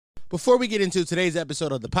Before we get into today's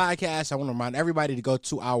episode of the podcast, I want to remind everybody to go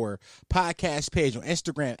to our podcast page on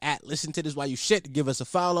Instagram at Listen to This While You Shit. Give us a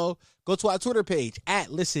follow. Go to our Twitter page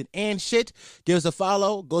at Listen and Shit. Give us a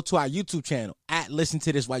follow. Go to our YouTube channel at Listen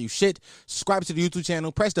to This While You Shit. Subscribe to the YouTube channel.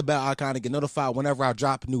 Press the bell icon to get notified whenever I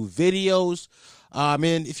drop new videos.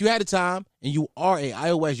 And if you had the time and you are a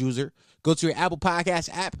iOS user, go to your Apple Podcast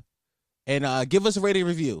app and give us a rating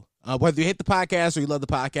review. Whether you hate the podcast or you love the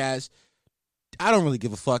podcast, I don't really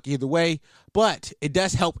give a fuck either way, but it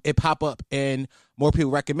does help it pop up and more people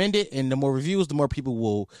recommend it, and the more reviews, the more people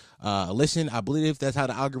will listen. I believe that's how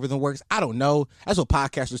the algorithm works. I don't know. That's what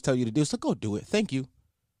podcasters tell you to do, so go do it. Thank you.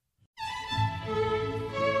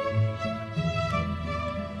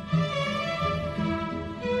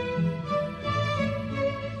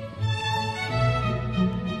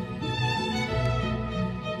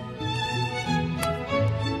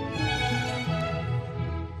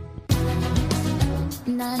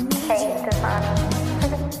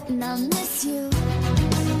 And I miss you.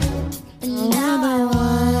 And now I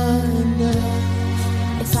wonder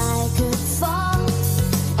if I could fall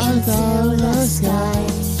into the sky.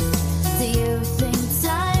 Do you think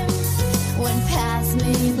time would pass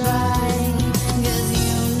me by? 'Cause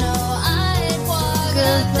you know I'd walk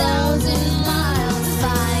 1,000 miles if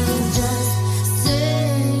I could just see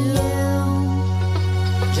you.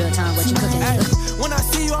 Joe Tom, what you cooking? Ay, when I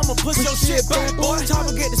see you, I'ma push your shit back, boy.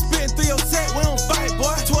 Chopper get to spitting through your set, we don't fight,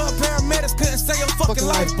 boy. 12 paramedics couldn't save your fucking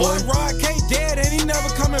life, boy. Rod K dead and he never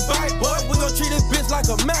coming back, boy. We gon' treat this bitch like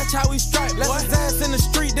a match, how we strike. Left his ass in the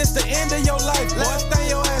street, this the end of your life, boy. Last thing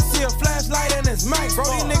your ass see a flashlight and it's mic, bro.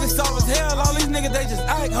 These niggas soft as hell, all these niggas they just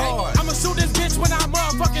act hard. I'ma shoot this bitch when I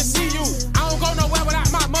motherfucking see you. I don't go nowhere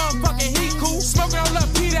without my motherfucking heat, cool. Smoking on Lil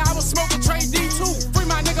Peter, I was smoking Trey D2. Free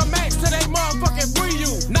my nigga Max till they motherfucking free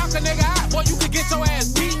you. Knock a nigga out, boy, you could get your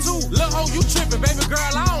ass beat too. Lil' hoe, you trippin', baby girl,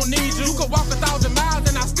 I don't need you. You could walk 1,000 miles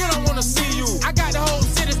and I still don't wanna see you. I got the whole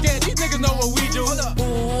city scared, these niggas know what we do.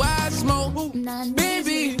 Ooh, I smoke,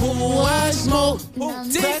 baby. Ooh, I smoke,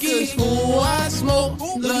 Dickies. Ooh, I smoke,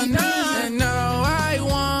 Lil' Nas. And now I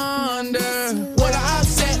wonder what I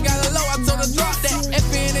upset. Got a low, I told her drop that.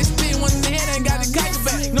 F in they spin one in the head, ain't got the kite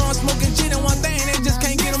back. No, I'm smoking shit and one thing, they just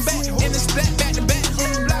can't get them back. In the splat, back to back,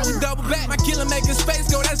 on the block, we double back. My killer make his face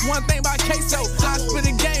go, that's one thing about queso. I spit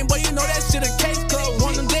a game, but you know that shit a case closed.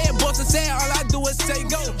 One of them dead boys that say all I do is say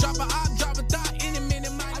go. Drop a op, drop a thought, any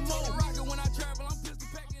minute, my mode. Rockin' when I travel, I'm pistol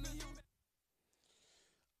packing a unit.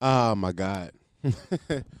 Oh, my God.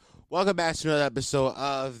 Welcome back to another episode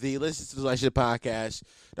of the Listen to This Shit podcast,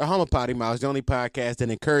 the home of Potty Mouth, the only podcast that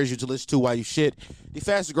encourages you to listen to while you shit, the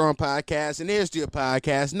fastest growing podcast, and here's to your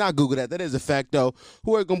podcast. Not Google that. That is a fact, though.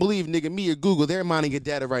 Who are going to believe, nigga, me or Google? They're mining your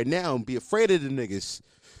data right now and be afraid of the niggas.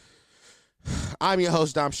 I'm your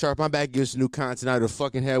host, Dom Sharp. I'm back giving some new content out of the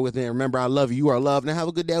fucking hell with it. And remember, I love you. You are loved. And have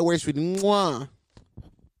a good day. Where's with you? Mwah.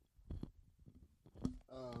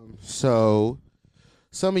 So,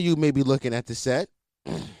 some of you may be looking at the set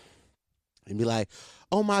and be like,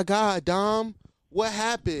 oh my God, Dom, what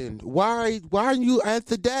happened? Why are you at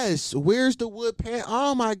the desk? Where's the wood pan?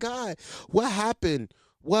 Oh my God, what happened?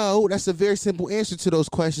 Well, that's a very simple answer to those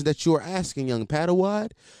questions that you are asking, young Padawad.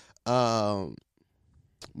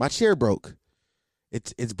 My chair broke.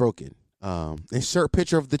 It's broken. Insert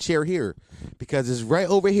picture of the chair here because it's right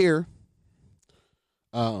over here.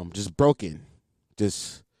 Just broken.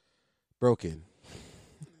 Just broken.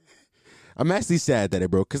 I'm actually sad that it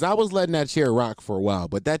broke because I was letting that chair rock for a while,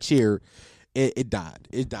 but that chair, it died.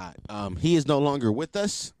 It died. He is no longer with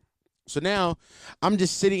us. So now I'm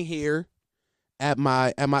just sitting here at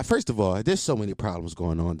my, first of all, there's so many problems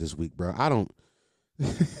going on this week, bro.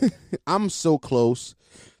 I'm so close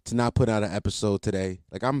to not put out an episode today.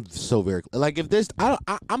 Like, I'm so very, like, if this, I'm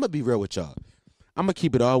going to be real with y'all. I'm going to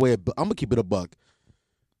keep it all the way, I'm going to keep it a buck.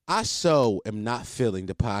 I so am not feeling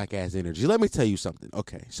the podcast energy. Let me tell you something.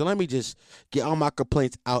 Okay, so let me just get all my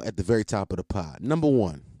complaints out at the very top of the pod. Number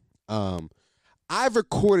one, I've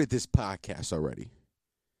recorded this podcast already.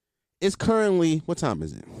 It's currently, what time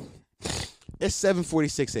is it? It's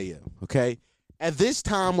 7:46 a.m., okay? At this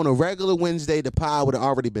time on a regular Wednesday, the pod would have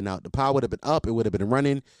already been out. The pod would have been up. It would have been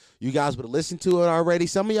running. You guys would have listened to it already.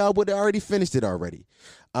 Some of y'all would have already finished it already.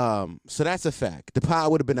 So that's a fact. The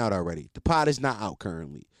pod would have been out already. The pod is not out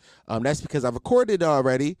currently. That's because I recorded it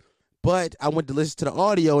already, but I went to listen to the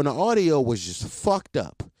audio, and the audio was just fucked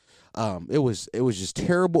up. It was just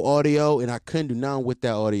terrible audio, and I couldn't do nothing with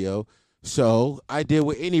that audio. So I did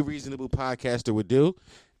what any reasonable podcaster would do,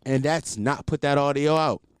 and that's not put that audio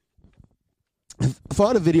out. For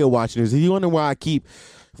all the video watchers, if you wonder why I keep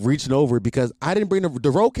reaching over, because I didn't bring the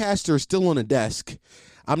Rodecaster is still on the desk.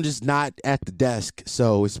 I'm just not at the desk,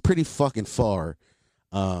 so it's pretty fucking far.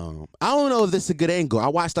 I don't know if this is a good angle. I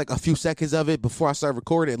watched like a few seconds of it before I started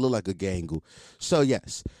recording. It looked like a good angle. So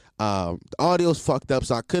yes, the audio's fucked up,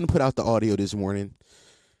 so I couldn't put out the audio this morning.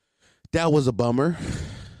 That was a bummer.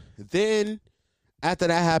 Then after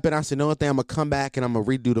that happened, I said, no thing, I'm gonna come back and I'm gonna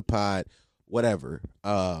redo the pod, whatever.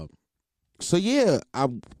 So yeah,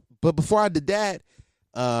 but before I did that,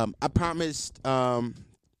 I promised the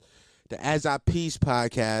As I Peace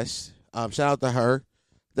podcast. Shout out to her.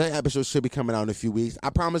 That episode should be coming out in a few weeks. I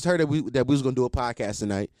promised her that we was gonna do a podcast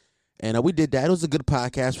tonight, and we did that. It was a good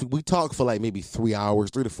podcast. We talked for like maybe 3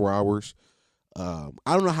 to 4 hours. I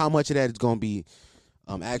don't know how much of that is gonna be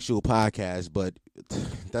actual podcast, but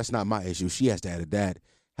that's not my issue. She has to edit that.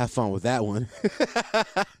 Have fun with that one.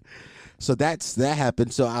 So that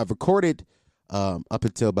happened. So I've recorded up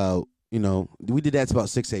until about, we did that to about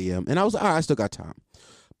 6 a.m. And I was like, all right, I still got time.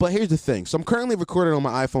 But here's the thing. So I'm currently recording on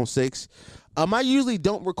my iPhone 6. I usually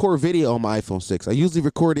don't record video on my iPhone 6. I usually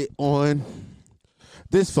record it on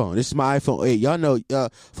this phone. This is my iPhone 8. Y'all know,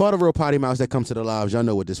 for all the real potty mouths that come to the lives, y'all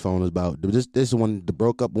know what this phone is about. This one, the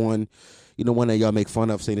broke up one, one that y'all make fun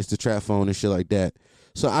of, saying it's the trap phone and shit like that.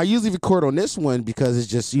 So I usually record on this one because it's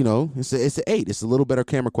just, it's an 8. It's a little better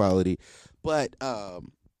camera quality. But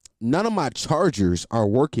none of my chargers are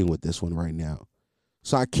working with this one right now.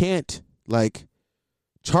 So I can't,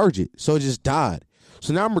 charge it. So it just died.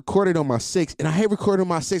 So now I'm recording on my 6, and I hate recording on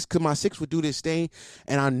my 6 because my 6 would do this thing,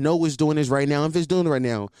 and I know it's doing this right now. If it's doing it right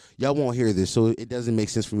now, y'all won't hear this, so it doesn't make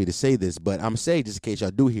sense for me to say this, but I'm saying just in case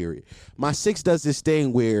y'all do hear it. My 6 does this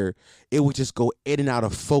thing where it would just go in and out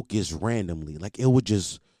of focus randomly. It would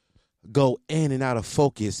just go in and out of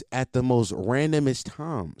focus at the most randomest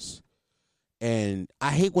times. And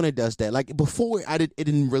I hate when it does that. Before, it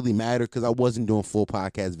didn't really matter because I wasn't doing full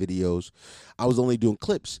podcast videos. I was only doing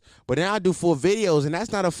clips. But now I do full videos, and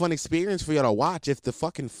that's not a fun experience for y'all to watch if the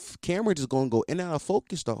fucking camera just going to go in and out of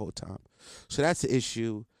focus the whole time. So that's the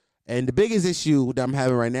issue. And the biggest issue that I'm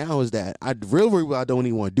having right now is that I don't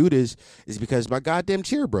even want to do this is because my goddamn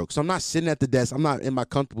chair broke. So I'm not sitting at the desk. I'm not in my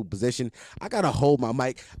comfortable position. I got to hold my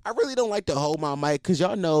mic. I really don't like to hold my mic because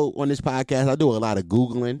y'all know on this podcast I do a lot of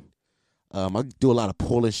Googling. I do a lot of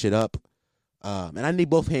pulling shit up, and I need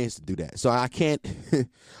both hands to do that. So I can't.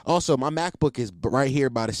 Also, my MacBook is right here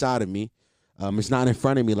by the side of me. It's not in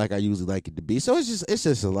front of me like I usually like it to be. So it's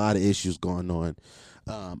just a lot of issues going on.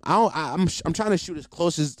 I'm trying to shoot as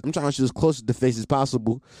close to the face as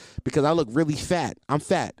possible because I look really fat. I'm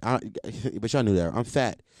fat, but y'all knew that. I'm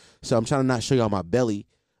fat, so I'm trying to not show y'all my belly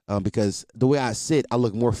because the way I sit, I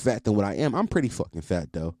look more fat than what I am. I'm pretty fucking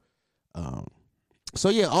fat though. So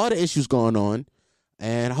yeah, all the issues going on,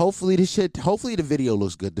 and hopefully the video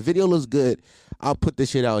looks good. The video looks good. I'll put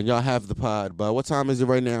this shit out, and y'all have the pod. But what time is it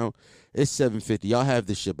right now? It's 7:50. Y'all have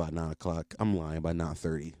this shit by 9 o'clock. I'm lying, by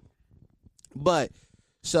 9:30. But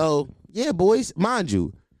so yeah, boys, mind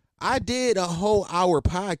you, I did a whole hour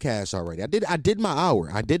podcast already. I did my hour.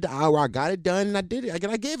 I did the hour. I got it done, and I did it.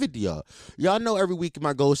 I gave it to y'all. Y'all know every week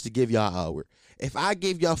my goal is to give y'all an hour. If I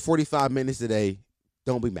gave y'all 45 minutes today,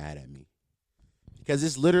 don't be mad at me. Because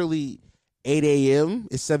it's literally 8 a.m.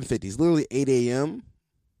 It's 7:50. It's literally 8 a.m.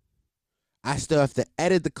 I still have to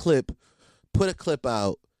edit the clip, put a clip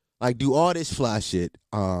out, do all this fly shit.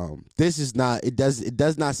 This is not. It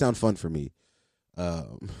does not sound fun for me.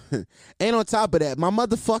 And on top of that, my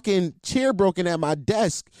motherfucking chair broken at my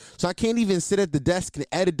desk, so I can't even sit at the desk and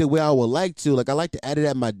edit the way I would like to. I like to edit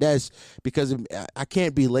at my desk because I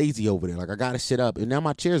can't be lazy over there. I gotta sit up, and now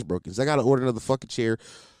my chair's broken, so I gotta order another fucking chair.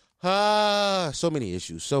 So many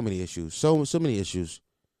issues. So many issues.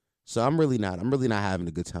 So I'm really not having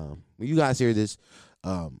a good time. When you guys hear this,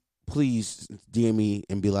 please DM me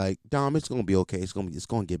and be like, Dom, it's gonna be okay. It's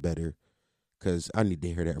gonna get better. Cause I need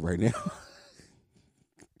to hear that right now.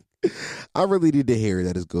 I really need to hear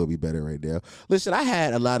that it's gonna be better right now. Listen, I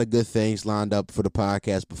had a lot of good things lined up for the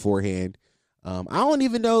podcast beforehand. I don't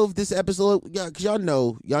even know if this episode, cause y'all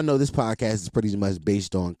know this podcast is pretty much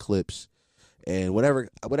based on clips. And whatever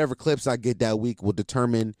clips I get that week will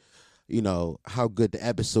determine, how good the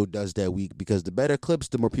episode does that week. Because the better clips,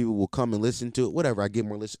 the more people will come and listen to it. Whatever, I get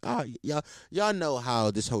more listen. Y'all know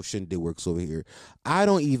how this whole shindig works over here. I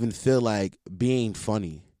don't even feel like being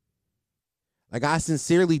funny. I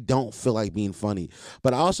sincerely don't feel like being funny.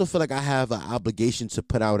 But I also feel like I have an obligation to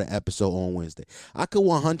put out an episode on Wednesday. I could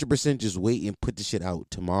 100% just wait and put the shit out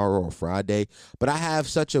tomorrow or Friday. But I have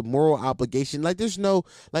such a moral obligation. There's no,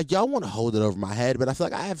 y'all want to hold it over my head. But I feel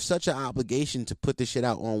like I have such an obligation to put this shit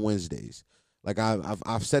out on Wednesdays.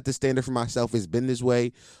 I've set the standard for myself. It's been this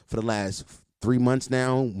way for the last 3 months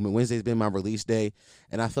now. Wednesday's been my release day,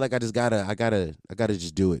 and I feel like I gotta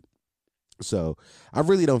just do it. So I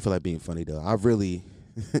really don't feel like being funny though. I really,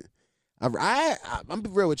 I'm be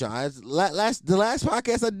real with y'all. The last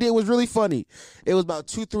podcast I did was really funny. It was about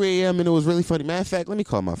 2-3 a.m. and it was really funny. Matter of fact, let me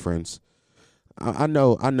call my friends. I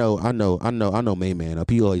know, main man up.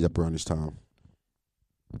 He always up around this time.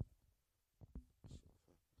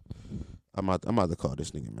 I'm about to call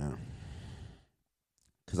this nigga, man,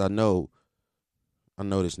 cause I know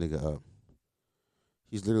this nigga up.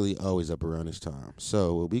 He's literally always up around this time.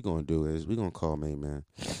 So what we gonna do is we gonna call main man.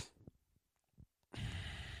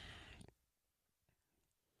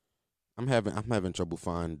 I'm having trouble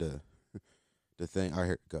finding the thing. All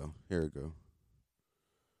right, here it go.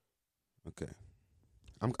 Okay,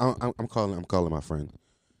 I'm calling my friend.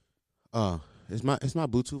 Is my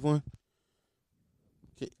Bluetooth on?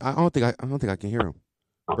 I don't think I can hear him,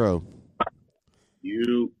 bro.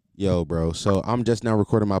 Yo, bro. So I'm just now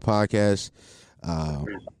recording my podcast.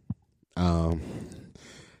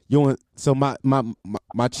 You want? So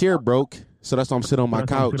my chair broke, so that's why I'm sitting on my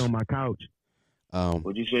couch.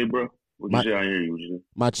 What'd you say, bro? What'd you say? I hear you. What'd you say?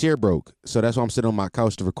 My chair broke, so that's why I'm sitting on my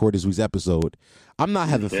couch to record this week's episode. I'm not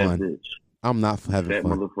having fun. Bitch. I'm not having that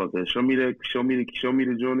fun. Motherfucker. Show me the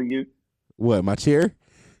joint again. What? My chair?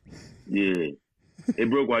 Yeah.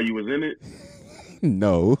 It broke while you was in it?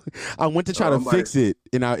 No. I went to try to fix it,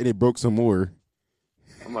 and it broke some more.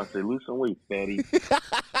 I'm about to say, lose some weight, fatty.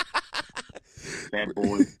 Fat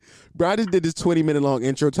boy. Bro, I just did this 20-minute long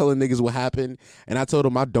intro telling niggas what happened, and I told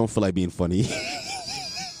them I don't feel like being funny.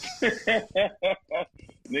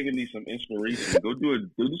 Nigga need some inspiration. Go do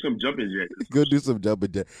some jumping jacks. Go do some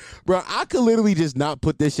jumping jacks. Bro, I could literally just not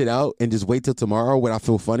put this shit out and just wait till tomorrow when I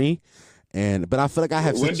feel funny. But I feel like I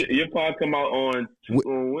have your pod come out on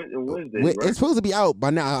Wednesday, right? It's supposed to be out by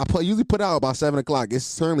now. I usually put out about 7 o'clock.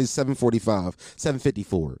 It's currently 7:45,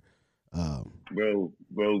 7:54.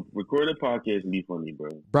 Bro, record a podcast and be funny, bro.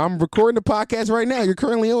 Bro, I'm recording the podcast right now. You're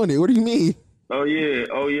currently on it. What do you mean? Oh yeah.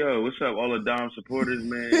 What's up, all the Dom supporters,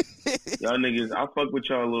 man? Y'all niggas, I fuck with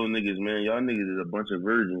y'all little niggas, man. Y'all niggas is a bunch of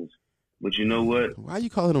virgins. But you know what? Why are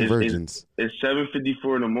you calling them virgins? It's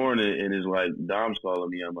 7:54 in the morning, and it's like Dom's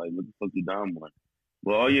calling me. I'm like, what the fuck you Dom want?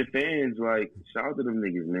 Well, all your fans, like, shout out to them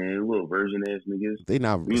niggas, man. Little virgin ass niggas. They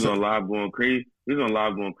not. We was on live going crazy.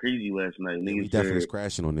 Last night. Niggas we definitely was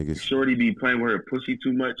crashing on niggas. Shorty be playing with her pussy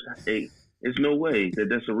too much. Hey, there's no way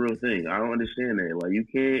that's a real thing. I don't understand that. Like, you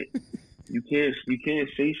can't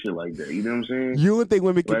say shit like that. You know what I'm saying? You don't think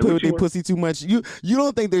women can play with their pussy too much? You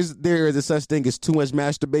don't think there is a such thing as too much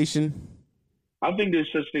masturbation? I think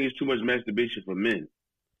there's such thing as too much masturbation for men,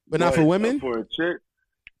 but not for women. For a chick,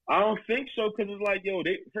 I don't think so. Because it's like, yo,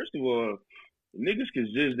 first of all, niggas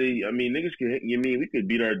we could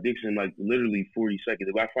beat our dicks in like literally 40 seconds.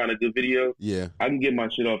 If I find a good video, yeah, I can get my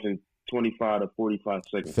shit off in 25 to 45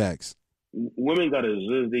 seconds. Facts. Women gotta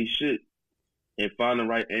zizz they shit and find the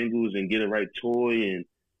right angles and get the right toy, and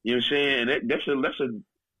you know what I'm saying? And that's a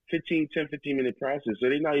 15 minute process. So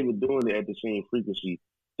they're not even doing it at the same frequency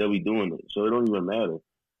that we doing it. So it don't even matter.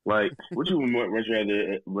 Like, would you much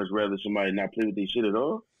rather somebody not play with their shit at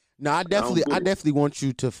all? No, I definitely want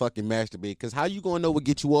you to fucking masturbate. Because how you gonna know what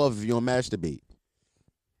get you off if you don't masturbate?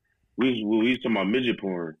 We talking about midget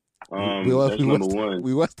porn. That's number one.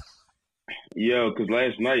 Yo, because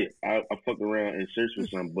last night I fucked around and searched for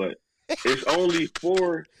something, but it's only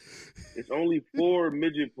four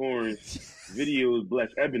midget porn videos. Bless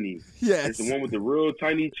Ebony. Yes. It's the one with the real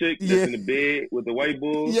tiny chick that's in the bed with the white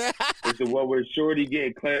bull. Yeah. It's the one where Shorty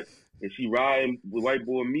getting clapped and she riding with white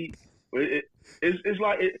bull meat. It's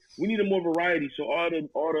like we need a more variety. So all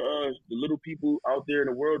the little people out there in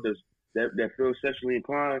the world that feel sexually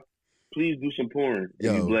inclined, please do some porn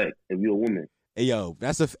if you're black, if you're a woman. Hey, yo,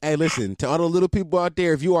 hey, listen, to all the little people out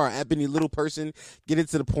there, if you are an ebony little person, get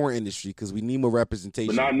into the porn industry because we need more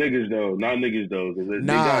representation. But not niggas, though. Cause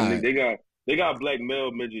they got black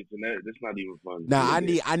male midgets, and that's not even fun. Nah,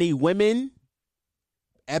 I need women,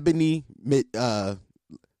 ebony,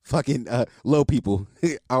 fucking low people.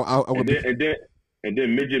 And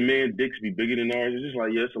then midget man dicks be bigger than ours. It's just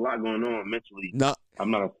like, it's a lot going on mentally. No,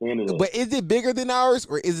 I'm not a fan of that. But is it bigger than ours,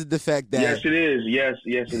 or is it the fact that? Yes, it is. Yes,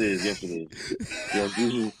 it is. Yes,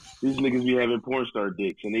 these niggas be having porn star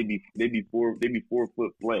dicks, and they be 4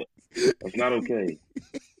 foot flat. That's not okay.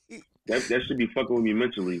 That should be fucking with me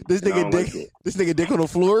mentally. This nigga dick on the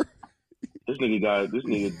floor. This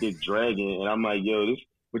nigga dick dragging, and I'm like, yo, this.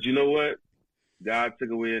 But you know what? God took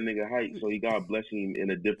away a nigga height, so he God bless him in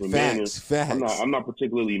a different manner. Facts. I'm not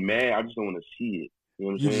particularly mad. I just don't want to see it. You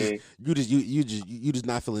know what I'm saying? You just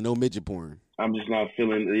not feeling no midget porn. I'm just not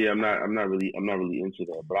feeling. Yeah, I'm not really into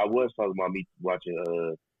that. But I was talking about me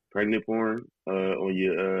watching pregnant porn on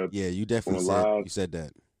your Yeah, you definitely said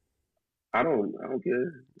that. I don't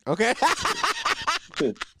care. Okay.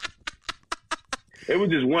 It was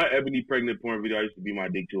just one Ebony pregnant porn video I used to be my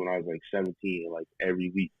dick to when I was like 17, like every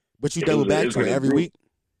week. But you double back to it every week?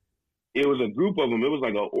 It was a group of them. It was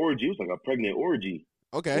like an orgy. It was like a pregnant orgy.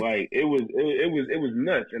 Okay. Like it was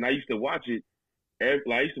nuts, and I used to watch it. I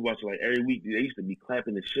used to watch it like every week. They used to be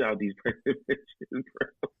clapping the shit out of these pregnant bitches, bro.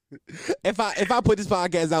 If I put this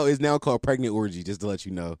podcast out, it's now called Pregnant Orgy, just to let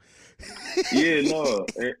you know. Yeah, no,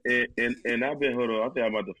 and I've been hold on. I think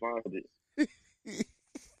I'm about to find it.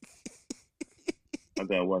 I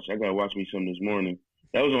gotta watch me some this morning.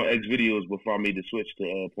 That was on X videos before I made the switch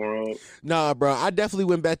to Pornhub. Nah, bro, I definitely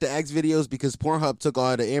went back to X videos because Pornhub took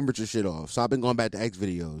all the amateur shit off. So I've been going back to X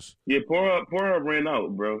videos. Yeah, Pornhub ran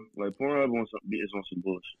out, bro. Like Pornhub is on some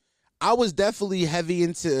bullshit. I was definitely heavy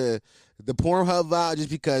into the Pornhub vibe just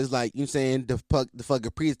because, like, you know what I'm saying, the fucking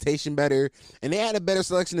presentation better, and they had a better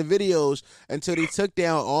selection of videos until they took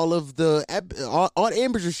down all of the all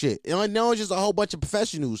amateur shit. And now it's just a whole bunch of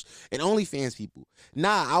professionals and OnlyFans people.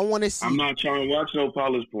 Nah, I want to see. I'm not trying to watch no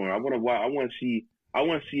polished porn. I want to see a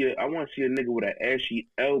nigga with an ashy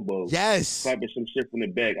elbow. Yes. Clapping some shit from the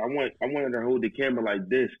back. I wanted to hold the camera like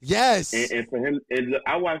this. Yes. And for him, and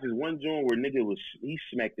I watched this one joint where nigga he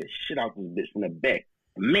smacked the shit out this bitch from the back.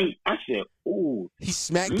 Man, I said, ooh. He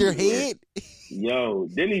smacked her head? Yo.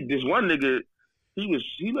 Then this one nigga, he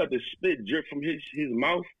let the spit drip from his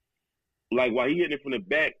mouth, like while he hitting it from the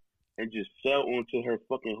back, and just fell onto her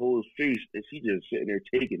fucking whole face, and she just sitting there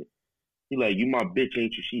taking it. He like, you my bitch,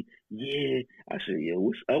 ain't you? She, yeah. I said, yo,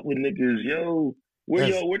 what's up with niggas? Yo,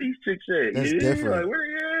 where these chicks at? That's different. Like,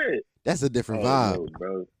 where they at? That's a different vibe. No,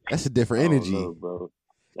 bro. That's a different energy. No, bro.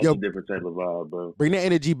 That's a different type of vibe, bro. Bring that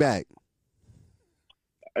energy back.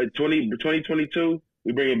 2022,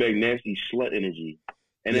 we bringing back nasty slut energy.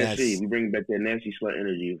 NSC, Yes. we bring back that nasty slut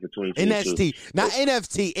energy for 2022. NST, not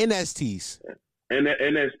NFT, NSTs.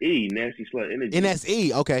 NSE, nasty slut energy.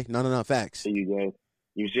 NSE, okay. No, facts. There you go.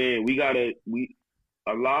 You saying we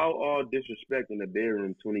allow all disrespect in the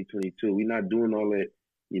bedroom 2022. We not doing all that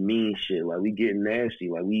you mean shit. Like we getting nasty.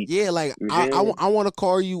 Like we like I want to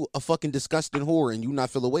call you a fucking disgusting whore and you not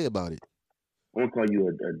feel a way about it. I want to call you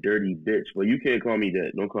a dirty bitch, but you can't call me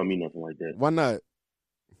that. Don't call me nothing like that. Why not?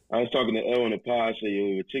 I was talking to Elle on the pod. I said,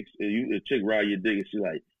 yo, if a chick ride your dick and she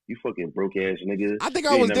like, you fucking broke ass nigga. I think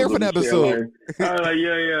I was there for the episode. I was like,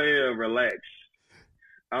 yeah, relax.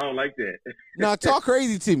 I don't like that. No, talk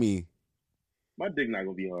crazy to me. My dick not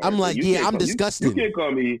gonna be hard. I'm like, I'm disgusted.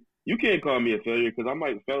 You can't call me a failure because I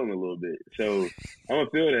might fail in a little bit. So I'm gonna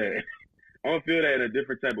feel that. I'm gonna feel that in a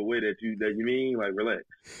different type of way that you mean. Like, relax.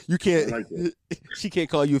 You can't. Like that. She can't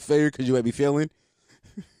call you a failure because you might be failing.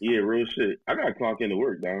 Yeah, real shit. I gotta clock into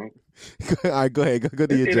work, dog. All right, go ahead. Go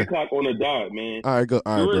do your job. 8 job. o'clock on the dot, man. All right, go.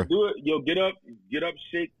 All right, bro. Do it. Yo, get up,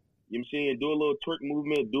 shake. You know what I'm saying? Do a little twerk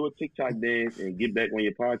movement, do a TikTok dance, and get back on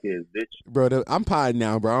your podcast, bitch. Bro, I'm potting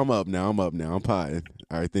now, bro. I'm up now. I'm potting.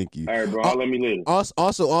 All right, thank you. All right, bro. I'll let me later.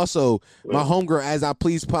 Also, my homegirl, As I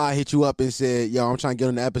Please Pod, hit you up and said, yo, I'm trying to get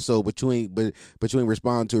on the episode, but you ain't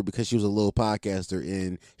respond to her because she was a little podcaster,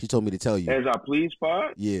 and she told me to tell you. As I Please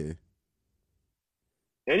Pod? Yeah.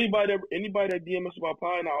 Anybody that DM us about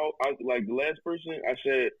pod, and I like the last person, I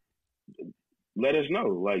said, let us know.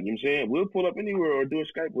 Like, you know what I'm saying? We'll pull up anywhere or do a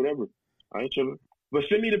Skype, whatever. I ain't tripping. But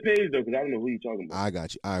send me the page, though, because I don't know who you're talking about. I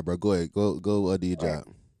got you. All right, bro. Go ahead. Go do your job.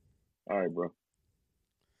 All right, bro.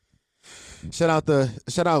 Shout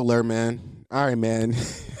out Lur, man. All right, man.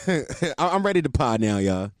 I'm ready to pod now,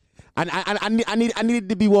 y'all. I needed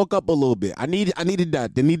to be woke up a little bit. I needed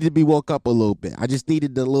that. They needed to be woke up a little bit. I just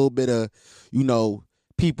needed a little bit of,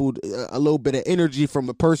 people, a little bit of energy from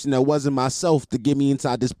a person that wasn't myself to get me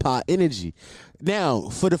inside this pod energy. Now,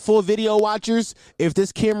 for the full video watchers, if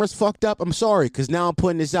this camera's fucked up, I'm sorry, because now I'm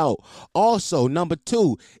putting this out. Also, number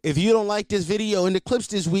 2, if you don't like this video and the clips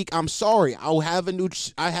this week, I'm sorry. I have a new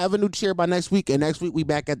chair by next week, and next week we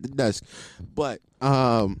back at the desk. But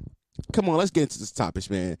come on, let's get into this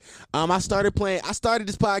topic, man. I started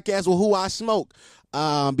this podcast with Who I Smoke.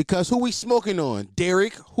 Because who we smoking on?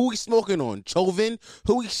 Derek. Who we smoking on? Chauvin.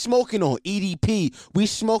 Who we smoking on? EDP. We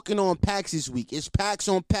smoking on packs this week. It's packs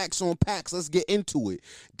on packs on packs. Let's get into it.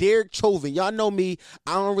 Derek Chauvin. Y'all know me.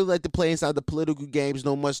 I don't really like to play inside the political games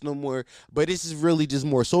no more. But this is really just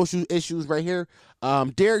more social issues right here.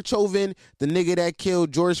 Derek Chauvin, the nigga that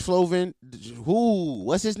killed George Floyd.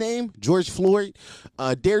 What's his name? George Floyd.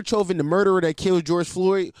 Derek Chauvin, the murderer that killed George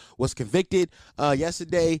Floyd, was convicted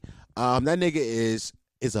yesterday. That nigga is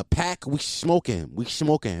is a pack. We smoking him. We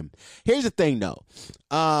smoking him. Here's the thing, though.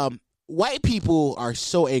 White people are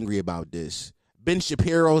so angry about this. Ben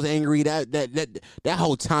Shapiro's angry. That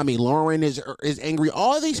whole Tommy Lauren is angry.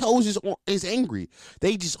 All these hoes is angry.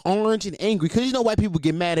 They just orange and angry because you know white people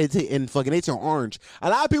get mad at it and fucking they turn orange. A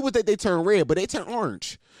lot of people think they turn red, but they turn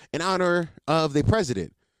orange in honor of their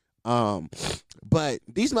president. But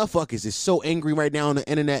these motherfuckers is so angry right now on the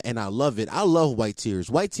internet, and I love it. I love white tears.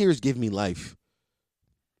 White tears give me life.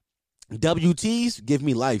 WTs give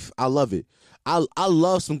me life. I love it. I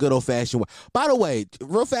love some good old fashioned. By the way,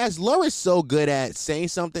 real fast, Laura's so good at saying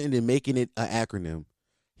something and then making it an acronym.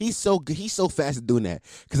 He's so good. He's so fast at doing that.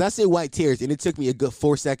 Because I said white tears, and it took me a good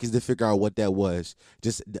 4 seconds to figure out what that was,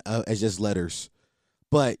 just as just letters.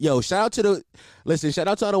 But yo, shout out to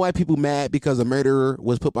all the white people mad because a murderer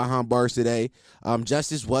was put behind bars today.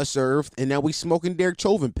 Justice was served, and now we smoking Derek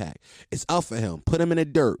Chauvin pack. It's up for him. Put him in the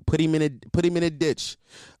dirt. Put him in a ditch.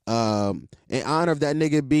 In honor of that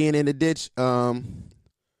nigga being in the ditch. Also,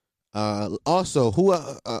 who?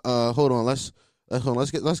 Hold on. Let's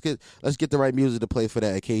get the right music to play for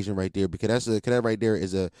that occasion right there, because that right there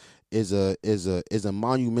is a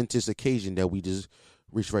monumentous occasion that we just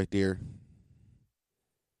reached right there.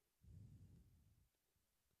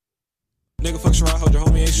 Nigga fuck around, hold your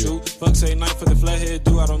homie ain't shoot. Fuck say night for the flathead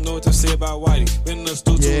dude. I don't know what to say about Whitey. Been in the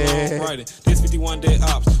studio too long writing. This 51 dead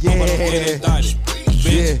ops. Yeah.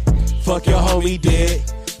 Bitch. Fuck your homie dead.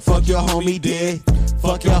 Fuck your homie dead.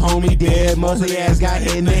 Fuck your homie dead. Most of your ass got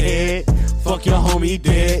hit in the head. Fuck your homie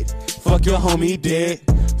dead. Fuck your homie dead.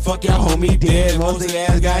 Fuck your homie dead. Most of your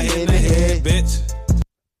ass got hit in the head. Bitch.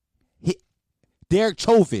 Derek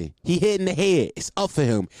Chauvin, he hit in the head. It's up for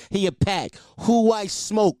him. He a pack. Who I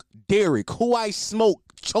smoke, Derek. Who I smoke,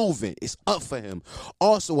 Chauvin. It's up for him.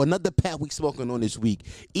 Also, another pack we smoking on this week.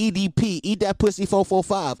 EDP, Eat That Pussy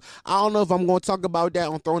 445. I don't know if I'm going to talk about that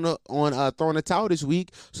on Throwing a Towel this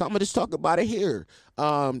week, so I'm going to just talk about it here.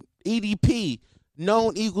 EDP,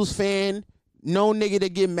 known Eagles fan. No nigga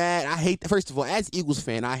that get mad. I hate. First of all, as Eagles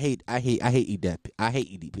fan, I hate EDP. I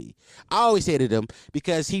hate EDP. I always hated him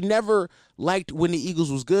because he never liked when the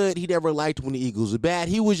Eagles was good. He never liked when the Eagles were bad.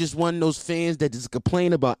 He was just one of those fans that just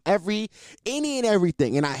complain about any and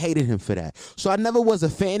everything, and I hated him for that. So I never was a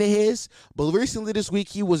fan of his. But recently this week,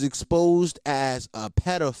 he was exposed as a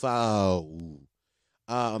pedophile.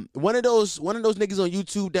 One of those niggas on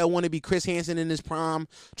YouTube that want to be Chris Hansen in his prime,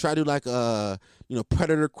 try to do like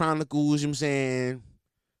Predator Chronicles, you know what I'm saying,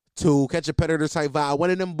 to Catch a Predator type vibe. One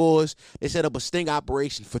of them boys, they set up a sting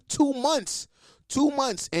operation for 2 months. 2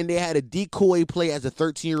 months, and they had a decoy play as a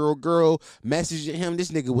 13-year-old girl messaging him.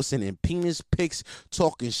 This nigga was sending penis pics,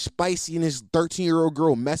 talking spicy in his 13-year-old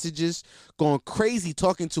girl messages, going crazy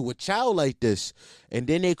talking to a child like this. And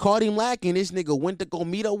then they caught him lacking. This nigga went to go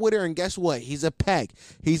meet up with her, and guess what? He's a pack.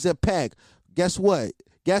 He's a pack. Guess what?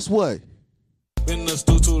 Been in the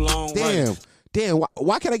stew too long. Damn.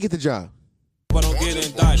 Why can't I get the job? But don't get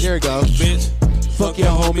indicted. There it goes. Bitch. Fuck your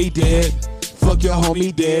homie dead. Fuck your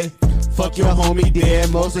homie dead. Fuck your homie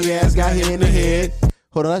dead. Most of your ass got hit in the head.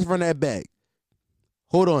 Hold on, let's run that back.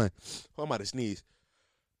 Hold on. I'm about to sneeze.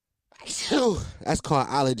 That's called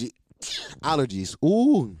allergies.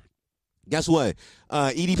 Ooh. Guess what?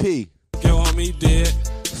 EDP. Fuck your homie dead.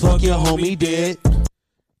 Fuck your homie dead.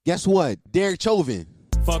 Guess what? Derek Chauvin.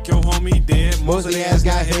 Fuck your homie dead. Most of your ass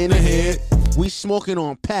got hit in the head. We smoking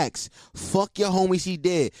on packs. Fuck your homies, he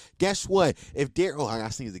dead. Guess what? If Derek... Oh, I got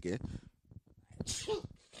to sneeze again.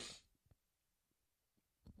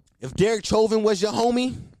 If Derek Chauvin was your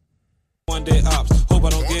homie, one day ops, hope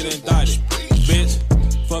I don't get indicted. Bitch,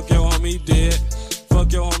 fuck your homie dead.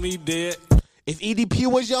 Fuck your homie dead. If EDP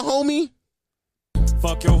was your homie,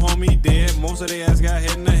 fuck your homie dead. Most of their ass got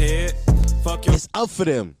hit in the head. Fuck your. It's up for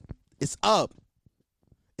them. It's up.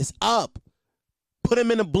 It's up. Put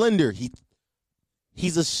him in a blender.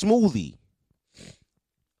 He's a smoothie.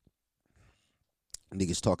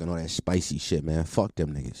 Niggas talking all that spicy shit, man. Fuck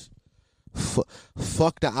them niggas.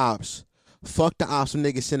 Fuck the ops. Fuck the ops. Some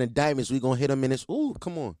niggas send indictments. We gonna hit them in this. Ooh,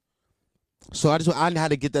 come on. So I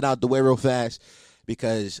had to get that out the way real fast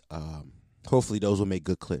because hopefully those will make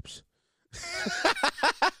good clips.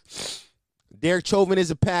 Derek Chauvin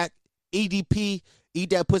is a pack. EDP, Eat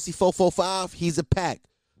That Pussy 445. He's a pack.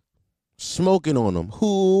 Smoking on him.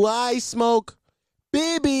 Who I smoke,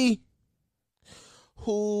 baby.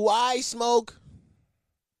 Who I smoke,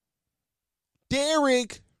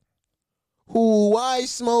 Derek. Who I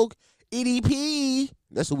smoke, EDP.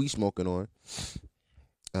 That's what we smoking on.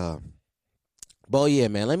 But yeah,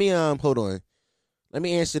 man. Let me hold on. Let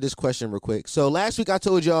me answer this question real quick. So last week I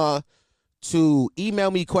told y'all to email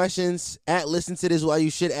me questions at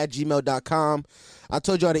listentothiswhileyoushit@gmail.com. I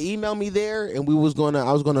told y'all to email me there, and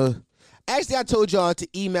I told y'all to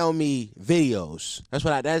email me videos. That's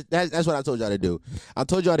what I told y'all to do. I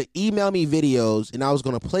told y'all to email me videos, and I was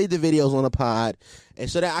gonna play the videos on the pod, and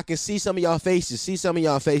so that I can see some of y'all faces, see some of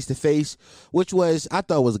y'all face to face, which I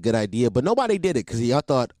thought was a good idea, but nobody did it because y'all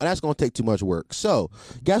thought that's gonna take too much work. So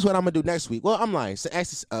guess what I'm gonna do next week? Well, I'm lying. So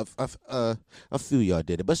actually, a few of y'all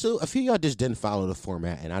did it, but a few of y'all just didn't follow the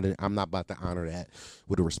format, and I'm not about to honor that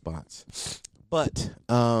with a response. But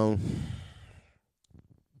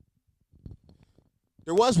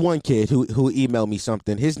there was one kid who emailed me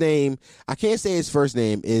something. His name, I can't say his first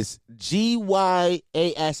name, is Gyasi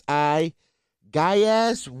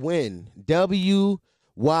Guyas Win,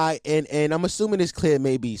 WYNN. I'm assuming this kid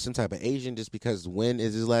may be some type of Asian just because Win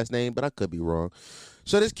is his last name, but I could be wrong.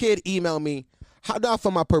 So this kid emailed me, how do I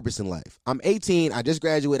find my purpose in life? I'm 18, I just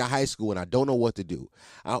graduated high school, and I don't know what to do.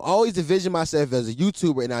 I always envision myself as a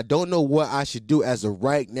YouTuber, and I don't know what I should do as of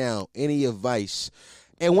right now. Any advice?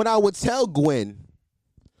 And when I would tell Gwen,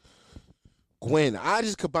 I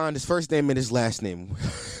just combined his first name and his last name.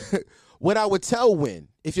 What I would tell Win,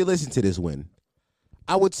 if you listen to this, Win,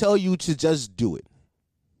 I would tell you to just do it.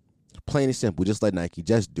 Plain and simple, just like Nike,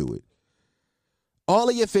 just do it. All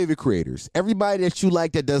of your favorite creators, everybody that you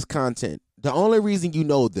like that does content, the only reason you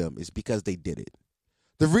know them is because they did it.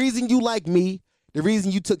 The reason you like me, the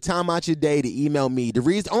reason you took time out your day to email me,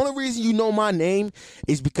 the only reason you know my name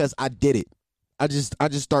is because I did it. I just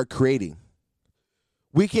start creating.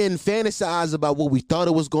 We can fantasize about what we thought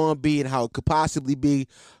it was going to be and how it could possibly be,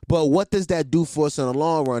 but what does that do for us in the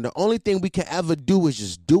long run? The only thing we can ever do is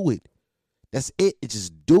just do it. That's it.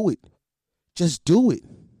 Just do it. Just do it.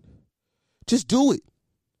 Just do it.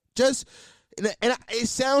 It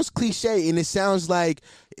sounds cliche and it sounds like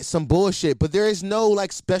some bullshit, but there is no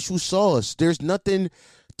like special sauce. There's nothing.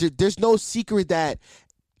 There's no secret that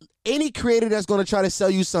any creator that's going to try to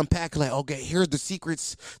sell you some pack like, okay, here's the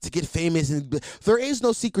secrets to get famous. And there is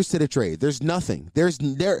no secrets to the trade. There's nothing. There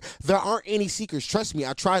aren't any secrets. Trust me,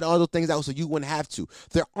 I tried all those things out so you wouldn't have to.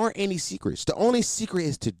 There aren't any secrets. The only secret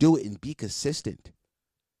is to do it and be consistent.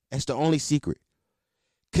 That's the only secret.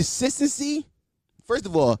 Consistency, first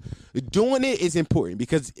of all, doing it is important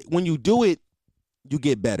because when you do it, you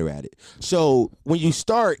get better at it. So when you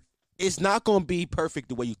start, it's not going to be perfect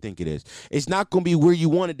the way you think it is. It's not going to be where you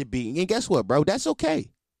want it to be. And guess what, bro? That's okay.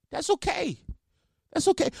 That's okay. That's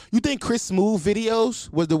okay. You think Chris Smooth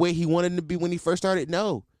videos was the way he wanted to be when he first started?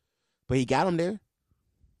 No. But he got them there.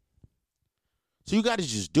 So you got to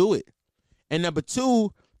just do it. And number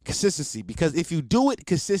two, consistency. Because if you do it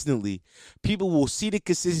consistently, people will see the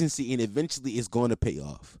consistency and eventually it's going to pay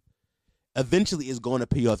off. Eventually it's going to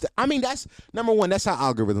pay off. I mean, that's number one. That's how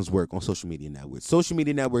algorithms work on social media networks. Social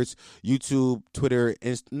media networks, YouTube, Twitter,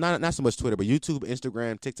 not so much Twitter, but YouTube,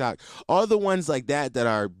 Instagram, TikTok, all the ones like that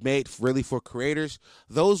are made really for creators.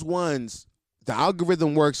 Those ones, the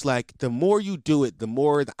algorithm works like the more you do it, the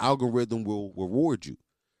more the algorithm will reward you.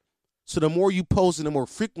 So the more you post and the more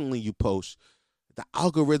frequently you post, the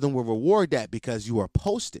algorithm will reward that because you are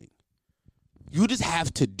posting. You just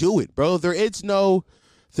have to do it, bro. There is no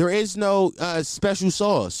special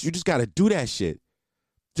sauce. You just got to do that shit.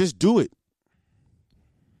 Just do it.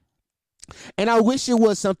 And I wish it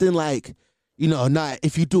was something like, not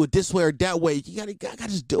if you do it this way or that way. You gotta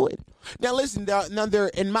just do it. Now listen,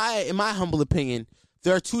 in my humble opinion,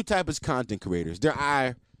 there are two types of content creators. There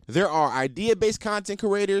are idea-based content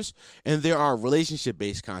creators and there are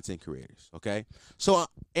relationship-based content creators. Okay, so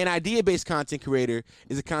an idea-based content creator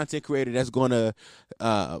is a content creator that's going to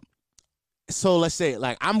so let's say,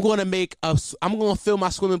 like, I'm going to fill my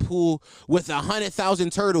swimming pool with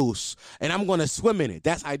 100,000 turtles, and I'm going to swim in it.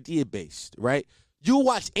 That's idea-based, right? You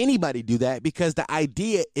watch anybody do that because the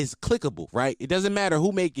idea is clickable, right? It doesn't matter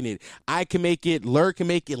who making it. I can make it, Lur can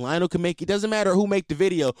make it, Lionel can make it. It doesn't matter who make the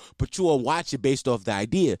video, but you will watch it based off the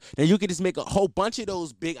idea. Now, you can just make a whole bunch of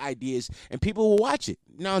those big ideas, and people will watch it.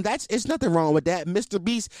 Now, it's nothing wrong with that. Mr.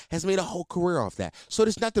 Beast has made a whole career off that. So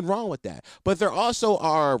there's nothing wrong with that. But there also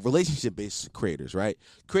are relationship-based creators, right?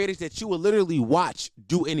 Creators that you will literally watch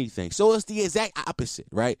do anything. So it's the exact opposite,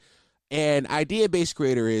 right? An idea-based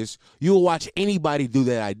creator is you will watch anybody do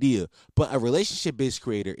that idea, but a relationship-based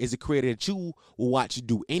creator is a creator that you will watch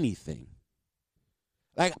do anything.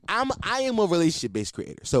 Like I am a relationship-based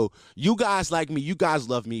creator, so you guys like me, you guys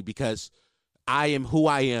love me because I am who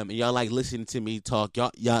I am, and y'all like listening to me talk.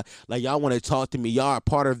 Y'all want to talk to me. Y'all are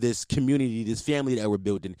part of this community, this family that we're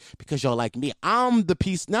building because y'all like me. I'm the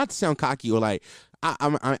piece, not to sound cocky or like. I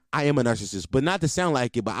am a narcissist, but not to sound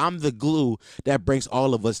like it, but I'm the glue that brings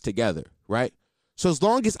all of us together, right? So as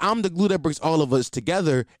long as I'm the glue that brings all of us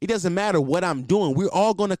together, it doesn't matter what I'm doing. We're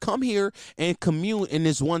all going to come here and commune in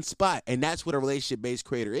this one spot. And that's what a relationship-based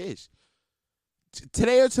creator is.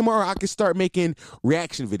 Today or tomorrow, I can start making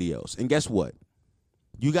reaction videos. And guess what?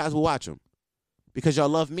 You guys will watch them because y'all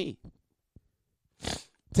love me.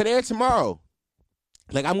 Today or tomorrow,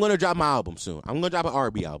 like I'm going to drop my album soon. I'm going to drop an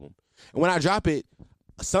R&B album. And when I drop it,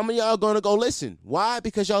 some of y'all are going to go listen. Why?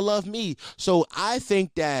 Because y'all love me. So I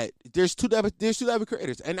think that there's two type of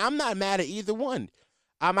creators. And I'm not mad at either one.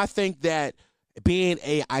 I think that being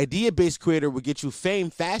a idea-based creator will get you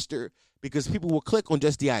fame faster because people will click on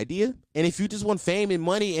just the idea. And if you just want fame and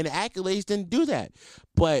money and accolades, then do that.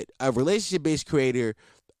 But a relationship-based creator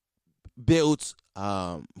builds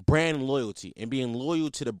brand loyalty and being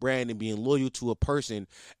loyal to the brand and being loyal to a person.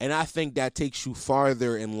 And I think that takes you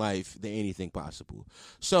farther in life than anything possible.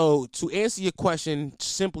 So to answer your question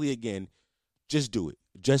simply again, just do it.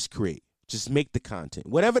 Just create. Just make the content.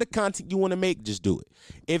 Whatever the content you want to make, just do it.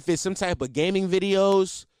 If it's some type of gaming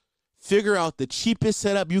videos, figure out the cheapest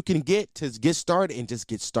setup you can get to get started and just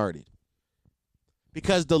get started.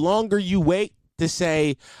 Because the longer you wait to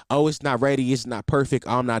say, oh, it's not ready, it's not perfect,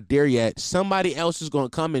 I'm not there yet, somebody else is going to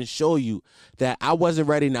come and show you that I wasn't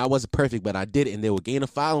ready and I wasn't perfect, but I did it, and they will gain a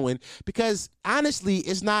following. Because honestly,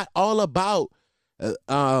 it's not all about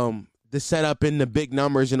the setup and the big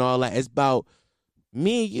numbers and all that. It's about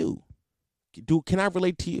me and you. Can I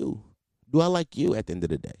relate to you? Do I like you at the end of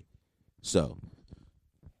the day? So,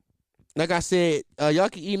 like I said, y'all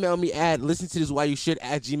can email me at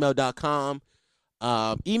listentothiswhyyoushould@gmail.com.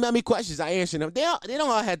 Email me questions. I answer them. They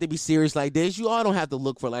don't all have to be serious like this. You all don't have to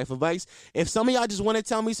look for life advice. If some of y'all just want to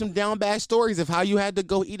tell me some down bad stories of how you had to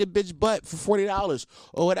go eat a bitch butt for $40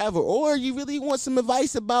 or whatever, or you really want some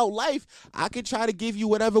advice about life, I could try to give you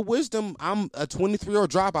whatever wisdom I'm a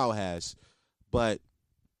 23-year-old dropout has. But,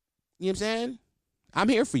 you know what I'm saying? I'm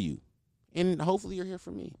here for you. And hopefully you're here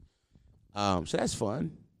for me. So that's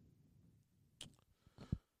fun.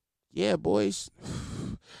 Yeah, boys.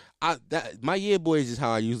 My yeah, boys is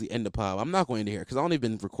how I usually end the pod. I'm not going to end it here because I've only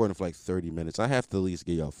been recording for like 30 minutes. I have to at least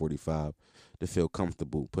get y'all 45 to feel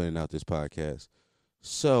comfortable putting out this podcast.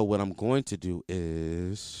 So what I'm going to do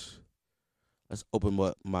is let's open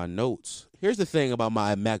up my notes. Here's the thing about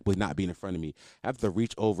my MacBook not being in front of me. I have to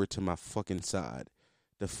reach over to my fucking side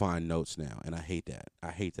to find notes now, and I hate that.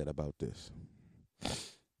 I hate that about this.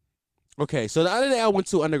 Okay, so the other day I went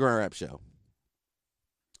to Underground Rap Show.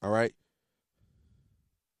 All right.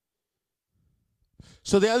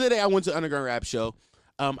 So the other day I went to Underground Rap Show.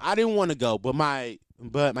 I didn't want to go, but my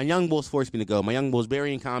young boys forced me to go. My young boys,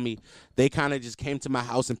 Barry and Kami, they kind of just came to my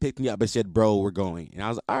house and picked me up and said, bro, we're going. And I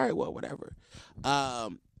was like, all right, well, whatever.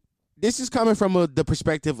 This is coming from the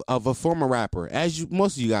perspective of a former rapper. As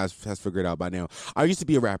most of you guys has figured out by now, I used to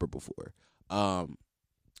be a rapper before.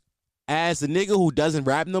 As a nigga who doesn't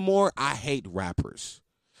rap no more, I hate rappers.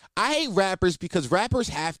 I hate rappers because rappers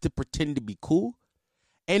have to pretend to be cool.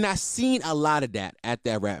 And I seen a lot of that at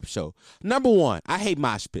that rap show. Number one, I hate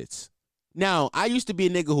mosh pits. Now, I used to be a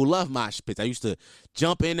nigga who loved mosh pits. I used to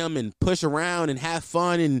jump in them and push around and have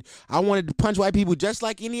fun. And I wanted to punch white people just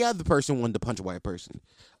like any other person wanted to punch a white person.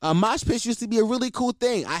 Mosh pits used to be a really cool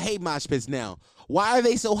thing. I hate mosh pits now. Why are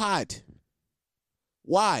they so hot?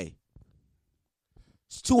 Why?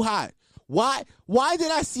 It's too hot. Why did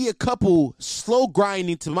I see a couple slow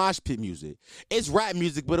grinding to mosh pit music? It's rap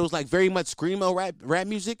music, but it was like very much screamo rap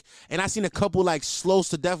music. And I seen a couple like slow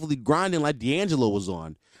to definitely grinding like D'Angelo was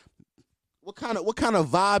on. What kind of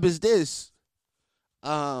vibe is this?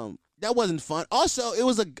 That wasn't fun. Also, it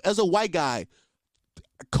was a white guy,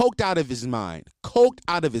 coked out of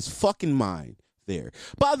his fucking mind there.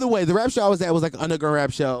 By the way, the rap show I was at was like an underground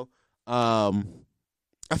rap show.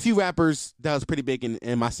 A few rappers that was pretty big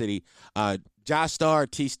in my city. Josh Star,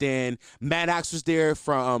 T-Stan, Maddox was there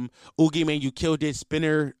from Oogie Man, You Killed It,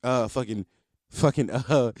 Spinner, fucking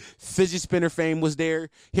fidget spinner fame was there.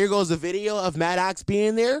 Here goes a video of Maddox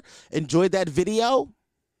being there. Enjoyed that video.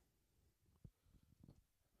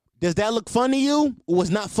 Does that look fun to you? It was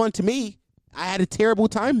not fun to me. I had a terrible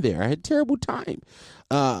time there.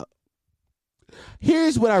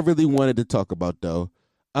 Here's what I really wanted to talk about though.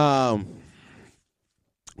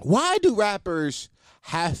 Why do rappers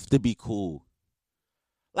have to be cool?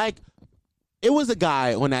 Like, it was a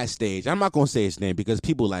guy on that stage. I'm not gonna say his name because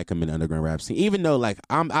people like him in the underground rap scene. Even though, like,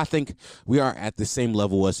 I think we are at the same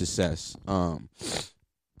level of success. I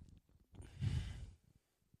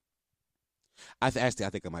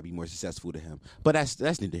think I might be more successful than him, but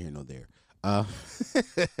that's neither here nor there. I'm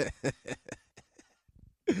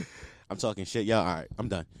talking shit, y'all. All right, I'm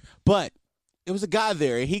done. But It was a guy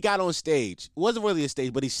there, and he got on stage. It wasn't really a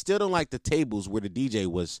stage, but he stood on like the tables where the DJ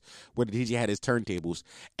had his turntables,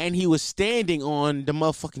 and he was standing on the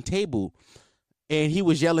motherfucking table, and he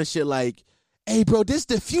was yelling shit like, "Hey, bro, this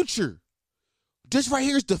the future. This right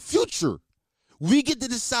here is the future. We get to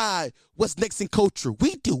decide what's next in culture.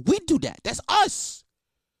 We do that. That's us.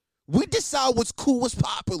 We decide what's cool, what's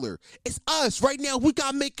popular. It's us. Right now, we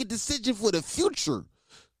got to make a decision for the future."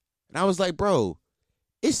 And I was like, bro,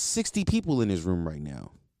 it's 60 people in this room right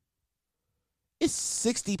now. It's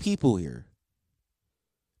 60 people here.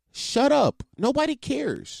 Shut up. Nobody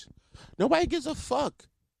cares. Nobody gives a fuck.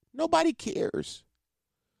 Nobody cares.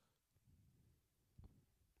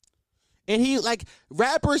 And he, like,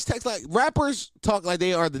 rappers talk like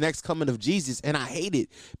they are the next coming of Jesus, and I hate it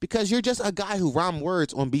because you're just a guy who rhyme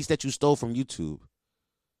words on beats that you stole from YouTube.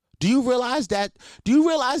 Do you realize that?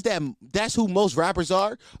 That's who most rappers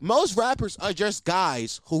are? Most rappers are just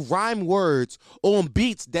guys who rhyme words on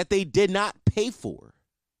beats that they did not pay for.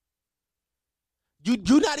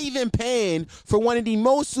 You're not even paying for one of the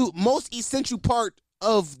most essential part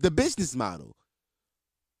of the business model.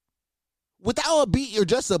 Without a beat, you're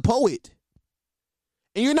just a poet.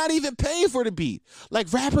 And you're not even paying for the beat.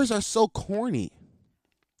 Like, rappers are so corny.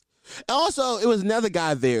 And also, it was another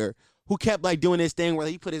guy there who kept, like, doing this thing where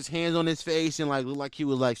he put his hands on his face and, like, looked like he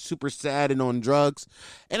was, like, super sad and on drugs.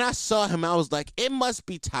 And I saw him. I was like, it must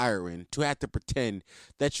be tiring to have to pretend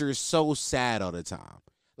that you're so sad all the time.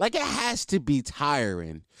 Like, it has to be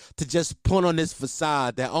tiring to just put on this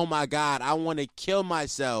facade that, oh, my God, I want to kill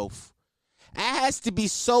myself. It has to be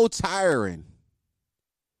so tiring.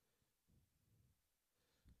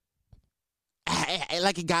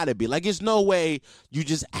 Like, it gotta be. Like, there's no way you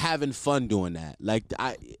just having fun doing that. Like,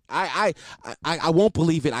 I won't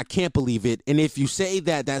believe it. I can't believe it. And if you say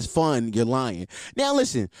that that's fun, you're lying. Now,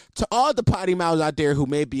 listen, to all the potty mouths out there who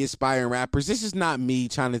may be aspiring rappers, this is not me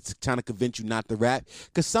trying to convince you not to rap.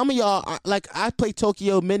 Because some of y'all, like, I played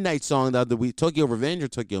Tokyo Midnight song the other week. Tokyo Revenge or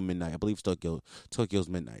Tokyo Midnight? I believe it's Tokyo's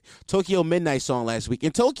Midnight. Tokyo Midnight song last week.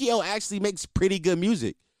 And Tokyo actually makes pretty good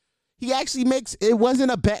music. He actually makes, it was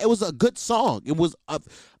a good song. It was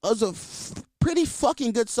a pretty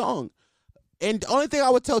fucking good song. And the only thing I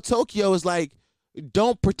would tell Tokyo is, like,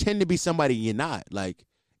 don't pretend to be somebody you're not. Like,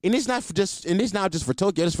 and it's not just for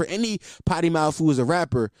Tokyo, it's for any potty mouth who is a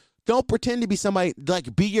rapper. Don't pretend to be somebody,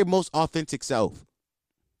 like, be your most authentic self.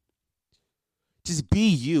 Just be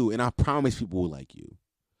you, and I promise people will like you.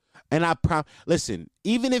 And listen,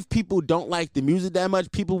 even if people don't like the music that much,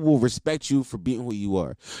 people will respect you for being who you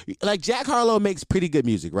are. Like, Jack Harlow makes pretty good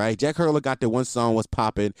music, right? Jack Harlow got the one song, What's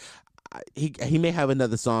Poppin'. He may have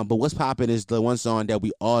another song, but What's Poppin' is the one song that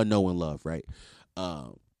we all know and love, right?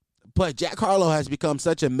 But Jack Harlow has become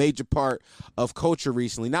such a major part of culture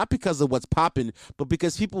recently, not because of What's Poppin', but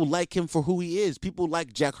because people like him for who he is. People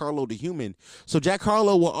like Jack Harlow the human. So Jack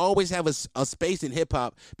Harlow will always have a space in hip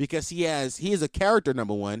hop because he is a character,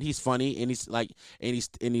 number one. He's funny and he's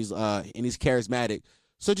charismatic.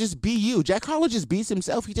 So just be you. Jack Harlow just beats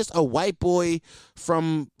himself. He's just a white boy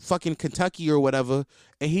from fucking Kentucky or whatever,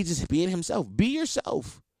 and he just being himself. Be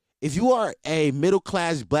yourself. If you are a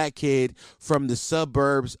middle-class black kid from the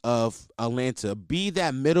suburbs of Atlanta, be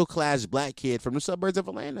that middle-class black kid from the suburbs of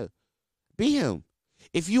Atlanta. Be him.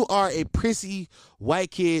 If you are a prissy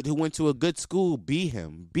white kid who went to a good school, be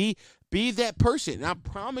him. Be that person. And I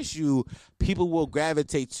promise you, people will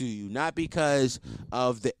gravitate to you, not because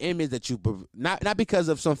of the image that you, not because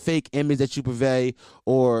of some fake image that you purvey,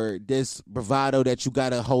 or this bravado that you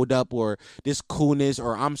gotta hold up, or this coolness,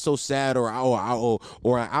 or I'm so sad, or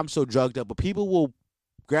I'm so drugged up. But people will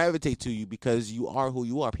gravitate to you because you are who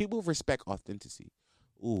you are. People respect authenticity.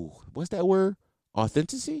 Ooh, what's that word?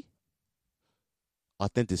 Authenticity?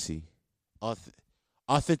 Authentication?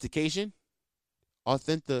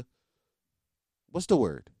 What's the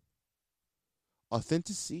word?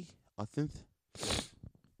 Authenticity?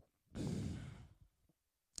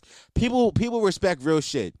 People respect real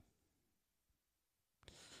shit.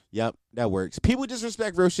 Yep, that works. People just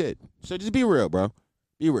respect real shit. So just be real, bro.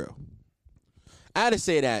 Be real. I had to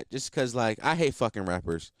say that just because, like, I hate fucking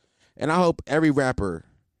rappers. And I hope every rapper,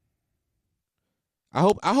 I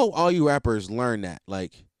hope all you rappers learn that.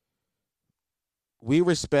 Like, we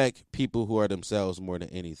respect people who are themselves more than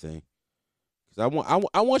anything. Cause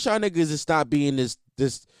I want y'all niggas to stop being this.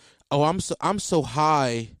 Oh, I'm so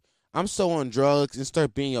high, I'm so on drugs, and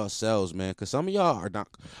start being yourselves, man. Cause some of y'all are not.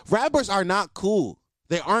 Rappers are not cool.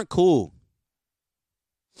 They aren't cool.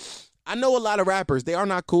 I know a lot of rappers. They are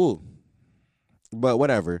not cool. But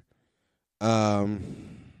whatever.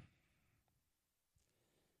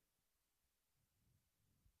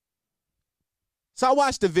 So I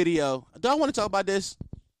watched the video. Do I want to talk about this?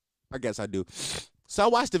 I guess I do. So I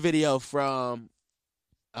watched the video from,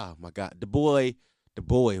 oh my God, the boy.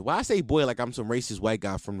 Why I say boy like I'm some racist white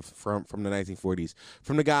guy from the 1940s?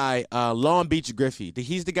 From the guy Long Beach Griffey.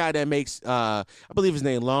 He's the guy that makes I believe his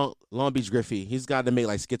name Long Beach Griffey. He's the guy that make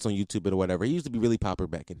like skits on YouTube or whatever. He used to be really popular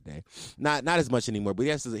back in the day. Not as much anymore, but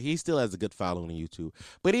he still has a good following on YouTube.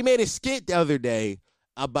 But he made a skit the other day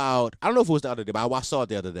about, I don't know if it was the other day, but I saw it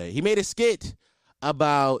the other day. He made a skit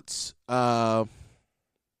about one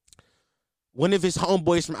of his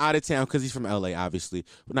homeboys from out of town, because he's from LA, obviously.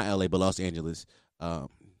 Well, not LA, but Los Angeles,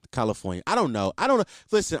 California. I don't know.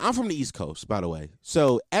 Listen, I'm from the East Coast, by the way.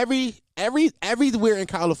 So everywhere in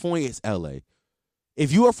California is LA.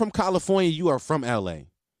 If you are from California, you are from LA.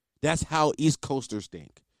 That's how East Coasters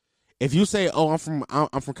think. If you say, "Oh, I'm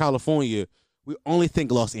from California," we only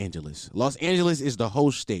think Los Angeles. Los Angeles is the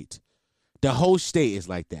whole state. The whole state is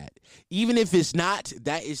like that. Even if it's not,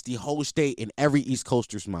 that is the whole state in every East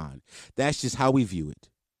Coaster's mind. That's just how we view it.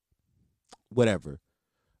 Whatever.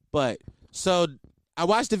 But, so, I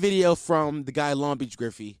watched the video from the guy Long Beach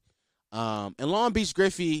Griffey. And Long Beach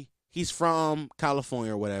Griffey, he's from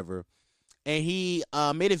California or whatever. And he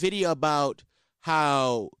made a video about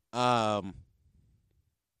how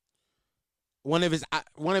one of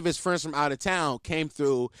his friends from out of town came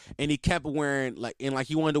through, and he kept wearing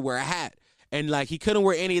he wanted to wear a hat. And he couldn't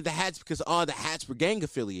wear any of the hats because all the hats were gang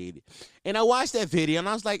affiliated. And I watched that video and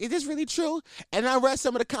I was like, is this really true? And I read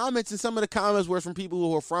some of the comments, and some of the comments were from people who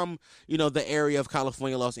were from, the area of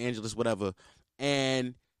California, Los Angeles, whatever.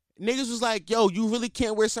 And niggas was like, yo, you really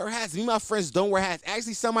can't wear certain hats. Me and my friends don't wear hats.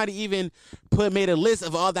 Actually, somebody even made a list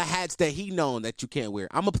of all the hats that he known that you can't wear.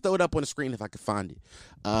 I'm going to throw it up on the screen if I can find it.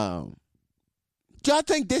 Do y'all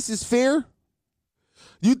think this is fair?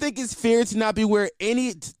 You think it's fair to not be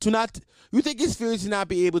you think it's fair to not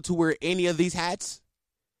be able to wear any of these hats?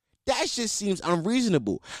 That just seems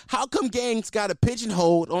unreasonable. How come gangs got a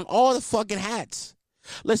pigeonhole on all the fucking hats?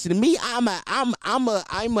 Listen to me. I'm a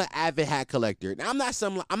avid hat collector. Now, I'm not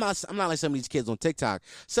like some of these kids on TikTok.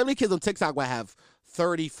 Some of these kids on TikTok will have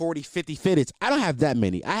 30, 40, 50 fitteds. I don't have that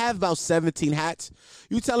many. I have about 17 hats.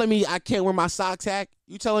 You telling me I can't wear my Sox hat?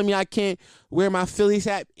 You telling me I can't wear my Phillies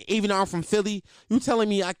hat, even though I'm from Philly? You telling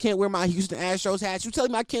me I can't wear my Houston Astros hats? You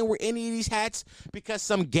telling me I can't wear any of these hats because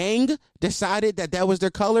some gang decided that was their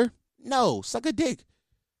color? No, suck a dick.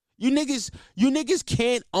 You niggas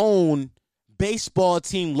can't own baseball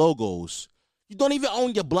team logos. You don't even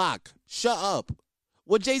own your block. Shut up.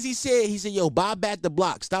 What Jay-Z said, he said, yo, buy back the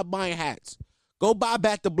block. Stop buying hats. Go buy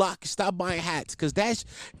back the block and stop buying hats. Because that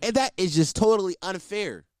is just totally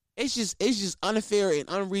unfair. It's just unfair and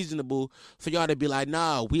unreasonable for y'all to be like,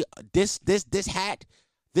 nah, this hat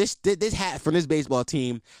from this baseball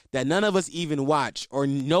team that none of us even watch or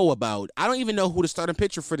know about. I don't even know who the starting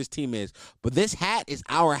pitcher for this team is, but this hat is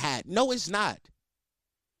our hat. No, it's not.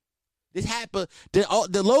 This hat, but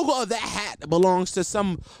the logo of that hat belongs to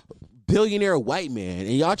some billionaire white man,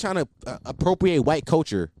 and y'all trying to appropriate white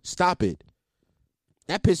culture. Stop it.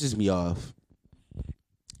 That pisses me off.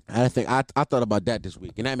 I thought about that this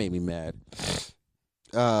week, and that made me mad.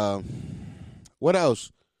 What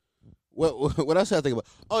else? What else did I think about?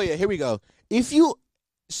 Oh yeah, here we go. Do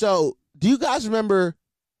you guys remember?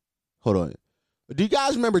 Hold on. Do you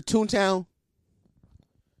guys remember Toontown?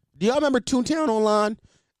 Do y'all remember Toontown Online?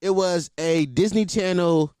 It was a Disney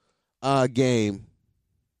Channel game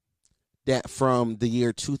that from the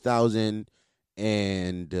year 2000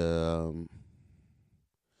 and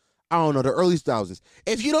I don't know, the early 2000s.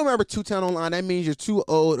 If you don't remember Toontown Online, that means you're too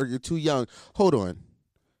old or you're too young. Hold on.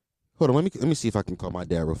 Let me see if I can call my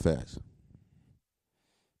dad real fast.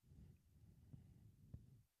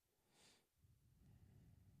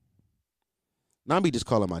 Now I'm just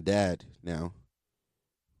calling my dad now.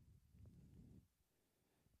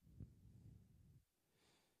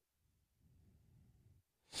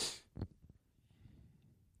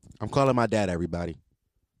 I'm calling my dad, everybody.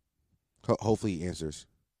 Hopefully he answers.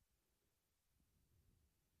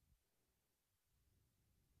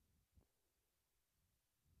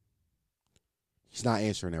 He's not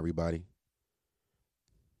answering, everybody.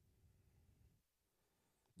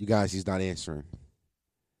 You guys, he's not answering.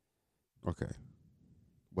 Okay.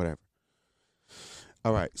 Whatever.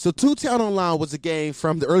 All right. So Toontown Online was a game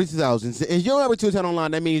from the early 2000s. If you don't remember Toontown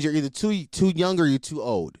Online, that means you're either too young or you're too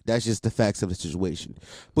old. That's just the facts of the situation.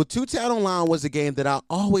 But Toontown Online was a game that I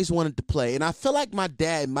always wanted to play. And I feel like my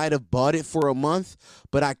dad might have bought it for a month,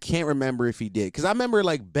 but I can't remember if he did. Because I remember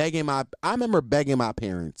begging my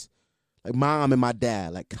parents, like mom and my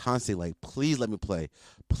dad, like constantly, like, please let me play.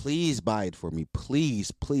 please buy it for me.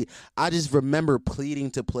 Please. I just remember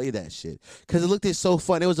pleading to play that shit because it looked so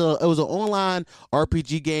fun. It was an online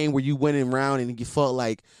RPG game where you went around and you felt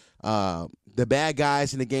like the bad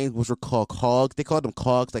guys in the game, which were called cogs. They called them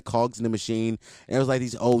cogs, like cogs in the machine. And it was like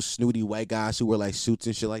these old snooty white guys who were like suits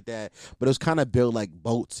and shit like that. But it was kind of built like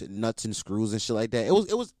boats and nuts and screws and shit like that. It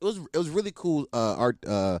was really cool art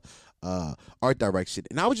direction.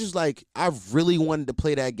 And I was just like, I really wanted to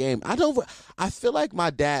play that game. I feel like my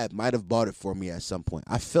dad might have bought it for me at some point.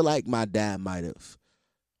 I feel like my dad might have.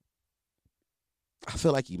 I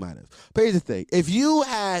feel like he might have. But here's the thing: if you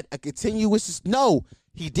had a continuous, no,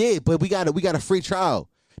 he did, but we got a free trial.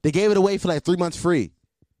 They gave it away for like 3 months free.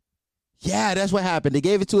 Yeah, that's what happened. They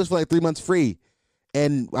gave it to us for like 3 months free,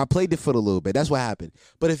 and I played it for a little bit. That's what happened.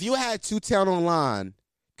 But if you had Two Town Online,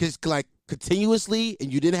 because like continuously,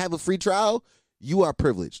 and you didn't have a free trial, you are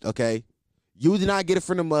privileged. Okay, you did not get it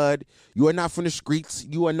from the mud. You are not from the streets.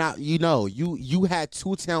 You are not. You had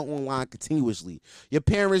Two Town Online continuously. Your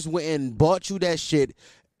parents went and bought you that shit,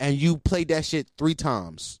 and you played that shit 3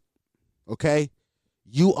 times. Okay.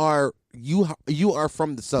 You are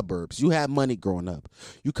from the suburbs. You had money growing up.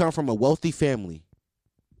 You come from a wealthy family.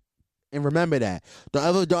 And remember that.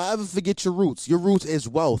 Don't ever forget your roots. Your roots is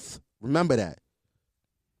wealth. Remember that.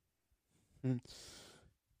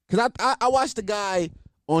 Cause I watched the guy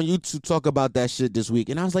on YouTube talk about that shit this week,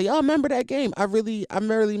 and I was like, "Oh, remember that game?" I really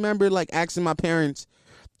remember like asking my parents,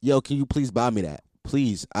 "Yo, can you please buy me that?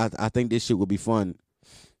 Please. I think this shit would be fun."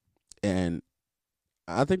 And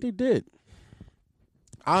I think they did.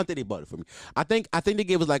 I don't think they bought it for me. I think they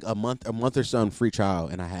gave us like a month or so free trial,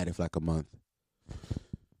 and I had it for like a month.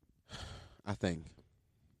 I think.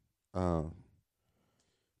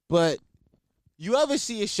 But you ever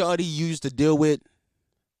see a shawty you used to deal with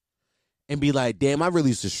and be like, damn, I really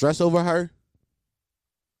used to stress over her?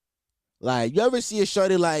 Like, you ever see a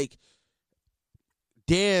shawty like,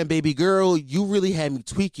 damn, baby girl, you really had me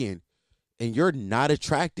tweaking, and you're not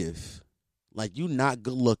attractive. Like, you not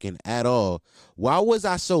good looking at all. Why was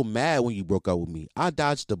I so mad when you broke up with me? I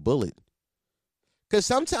dodged the bullet. Because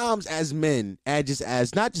sometimes as men,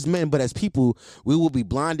 as not just men, but as people, we will be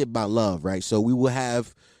blinded by love, right? So we will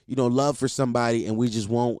have, love for somebody, and we just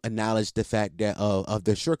won't acknowledge the fact that of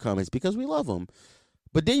their shortcomings because we love them.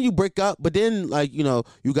 But then you break up, but then, like, you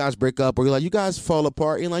guys break up, or like, you guys fall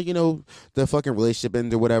apart, and like, the fucking relationship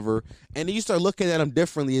ends or whatever. And then you start looking at them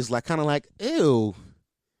differently. It's like, kind of like, ew.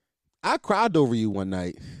 I cried over you one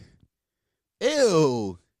night.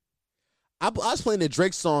 Ew. I was playing a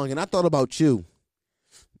Drake song and I thought about you.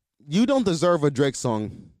 You don't deserve a Drake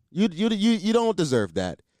song. You don't deserve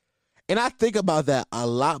that. And I think about that a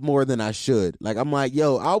lot more than I should. Like, I'm like,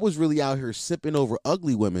 yo, I was really out here sipping over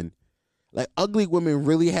ugly women. Like, ugly women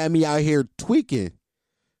really had me out here tweaking.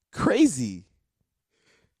 Crazy.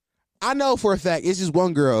 I know for a fact it's just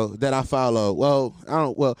one girl that I follow.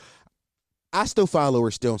 I still follow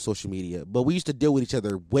her still on social media, but we used to deal with each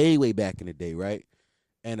other way, way back in the day, right?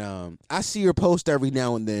 And I see her post every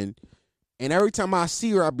now and then, and every time I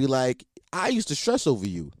see her, I'll be like, I used to stress over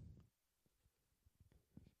you.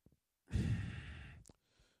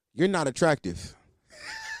 You're not attractive.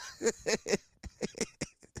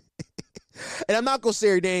 And I'm not going to say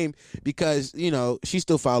her name because, she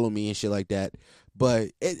still follow me and shit like that. But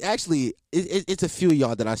it's a few of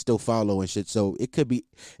y'all that I still follow and shit. So it could be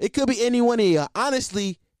any one of y'all.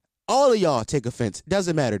 Honestly, all of y'all take offense.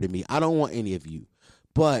 Doesn't matter to me. I don't want any of you.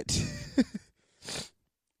 But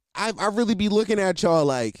I really be looking at y'all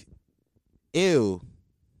like, ew.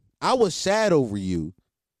 I was sad over you.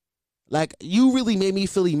 Like, you really made me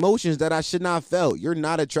feel emotions that I should not have felt. You're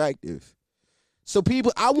not attractive. So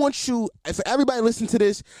people, I want you, for everybody listening to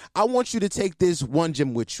this, I want you to take this one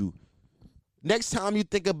gem with you. Next time you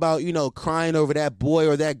think about, crying over that boy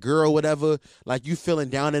or that girl, whatever, like you feeling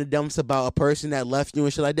down in the dumps about a person that left you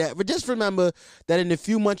and shit like that. But just remember that in a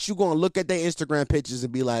few months, you're going to look at their Instagram pictures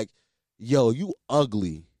and be like, yo, you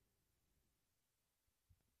ugly.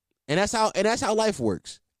 And that's how life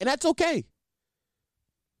works. And that's okay.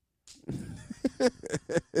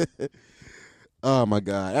 Oh my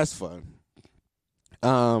God, that's fun.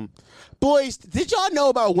 Boys, did y'all know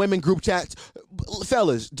about women group chats?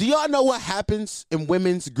 Fellas, do y'all know what happens in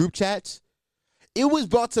women's group chats? It was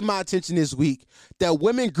brought to my attention this week that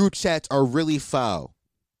women group chats are really foul.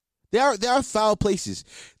 They are foul places.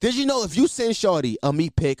 Did you know if you send shorty a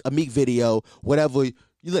meat pic, a meat video, whatever,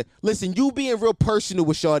 listen, you being real personal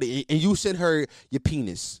with shorty and you send her your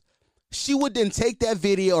penis, she would then take that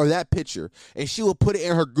video or that picture and she would put it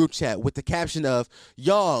in her group chat with the caption of,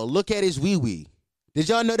 y'all, look at his wee-wee. Did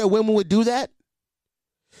y'all know that women would do that?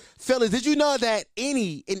 Fellas, did you know that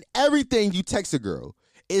any and everything you text a girl,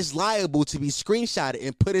 is liable to be screenshotted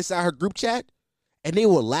and put inside her group chat, and they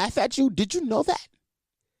will laugh at you. Did you know that?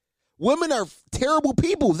 Women are terrible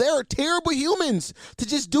people. They are terrible humans to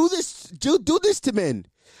just do this to men.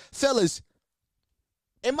 Fellas,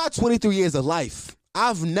 in my 23 years of life,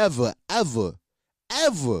 I've never, ever,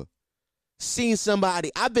 ever seen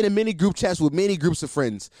somebody. I've been in many group chats with many groups of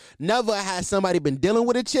friends. Never had somebody been dealing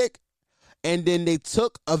with a chick, and then they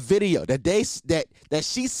took a video that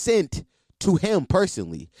she sent to him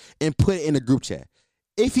personally and put it in a group chat.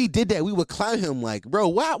 If he did that, we would clown him like, bro,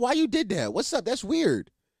 why you did that? What's up? That's weird.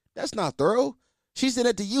 That's not thorough. She sent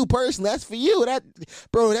it to you personally. That's for you.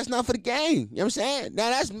 Bro, that's not for the gang. You know what I'm saying? Now,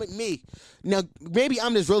 that's me. Now, maybe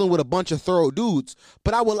I'm just rolling with a bunch of thorough dudes,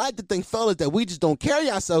 but I would like to think, fellas, that we just don't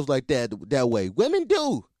carry ourselves like that way. Women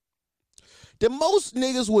do. The most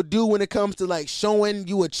niggas would do when it comes to, like, showing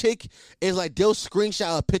you a chick is, like, they'll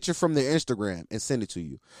screenshot a picture from their Instagram and send it to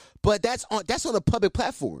you. But that's on a public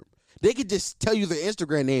platform. They could just tell you their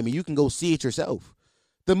Instagram name and you can go see it yourself.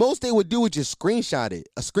 The most they would do is just screenshot it,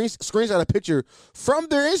 screenshot a picture from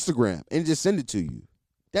their Instagram and just send it to you.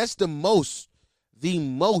 That's the most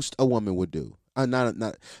a woman would do.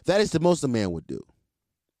 That is the most a man would do.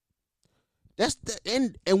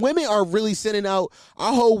 And women are really sending out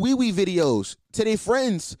our whole wee videos to their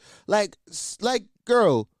friends. Like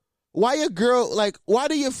girl, why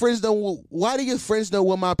do your friends know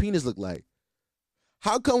what my penis look like?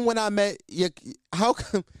 How come when I met you, how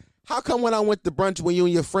come when I went to brunch with you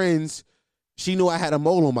and your friends, she knew I had a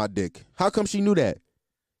mole on my dick? How come she knew that?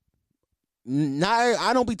 Now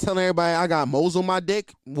I don't be telling everybody I got moles on my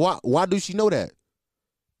dick. Why do she know that?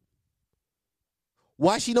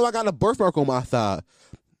 Why she know I got a birthmark on my thigh?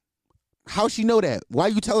 How she know that? Why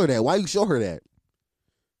you tell her that? Why you show her that?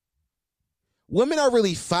 Women are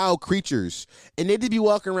really foul creatures, and they just be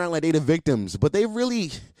walking around like they the victims, but they really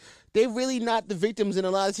not the victims in a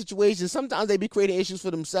lot of situations. Sometimes they be creating issues for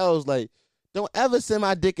themselves. Like, don't ever send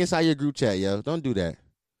my dick inside your group chat, yo. Don't do that.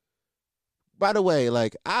 By the way,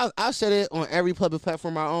 like, I'll said it on every public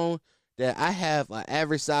platform I own that I have an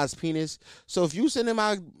average size penis. So if you sending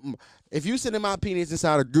my penis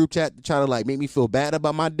inside a group chat to try to, like, make me feel bad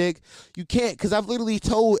about my dick, you can't, because I've literally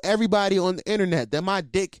told everybody on the internet that my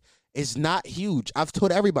dick is not huge. I've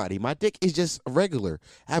told everybody my dick is just regular.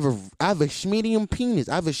 I have a schmedium penis.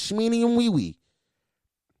 I have a schmedium wee wee.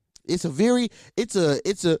 It's a very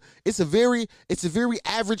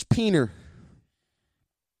average peener.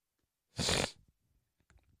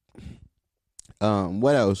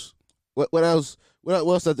 What else? What else? What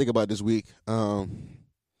else I think about this week? Here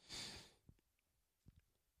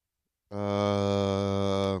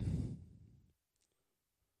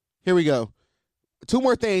we go. Two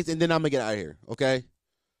more things, and then I'm gonna get out of here. Okay.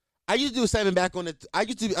 I used to do a segment back on it. I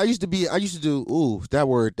used to do. Ooh, that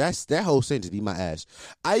word. That whole sentence be my ass.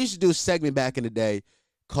 I used to do a segment back in the day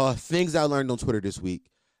called "Things I Learned on Twitter This Week,"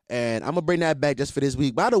 and I'm gonna bring that back just for this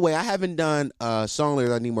week. By the way, I haven't done song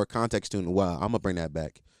lyrics I need more context to in a while. I'm gonna bring that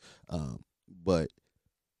back. But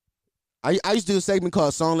I used to do a segment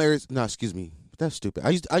called "Song Lyrics." No, excuse me. That's stupid.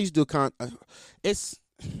 I used to do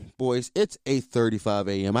Boys, it's 8:35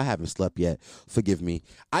 a.m. I haven't slept yet. Forgive me.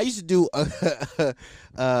 I used to do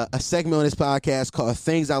a segment on this podcast called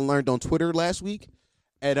 "Things I Learned on Twitter Last Week,"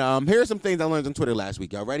 and here are some things I learned on Twitter last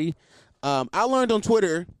week. Y'all ready? I learned on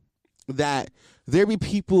Twitter that there be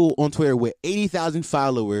people on Twitter with 80,000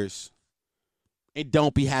 followers and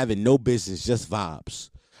don't be having no business, just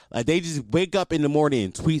vibes. Like, they just wake up in the morning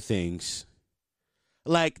and tweet things.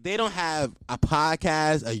 Like, they don't have a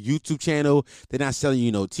podcast, a YouTube channel. They're not selling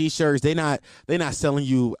you no T-shirts. They're not selling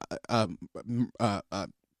you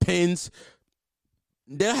pins.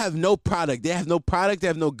 They have no product. They have no product. They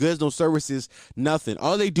have no goods, no services, nothing.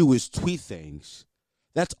 All they do is tweet things.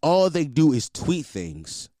 That's all they do is tweet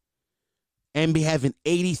things. And be having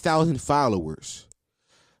 80,000 followers.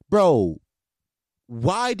 Bro,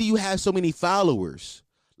 why do you have so many followers?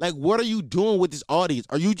 Like, what are you doing with this audience?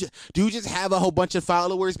 Do you just have a whole bunch of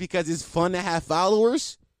followers because it's fun to have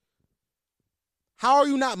followers? How are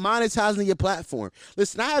you not monetizing your platform?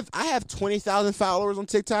 Listen, I have 20,000 followers on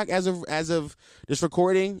TikTok as of this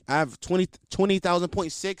recording. I have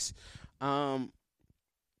 20,000.6.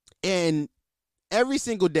 And every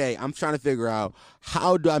single day I'm trying to figure out,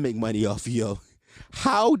 how do I make money off of you?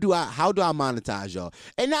 How do I monetize y'all?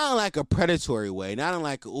 And not in like a predatory way, not in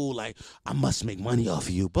like, ooh, like I must make money off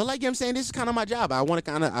of you. But like, you know what I'm saying, this is kind of my job. I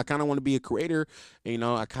kind of want to be a creator, you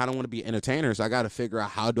know, I kind of want to be an entertainer. So I got to figure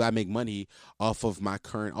out, how do I make money off of my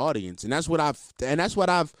current audience? And that's what I'm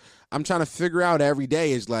trying to figure out every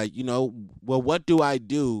day is like, you know, well, what do I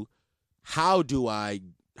do? How do I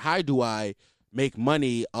make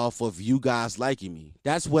money off of you guys liking me.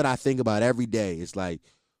 That's what I think about every day. It's like,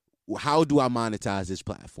 how do I monetize this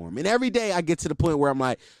platform? And every day I get to the point where I'm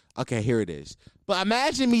like, okay, here it is. But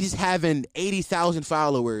imagine me just having 80,000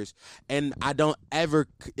 followers and I don't ever,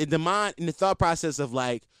 in the thought process of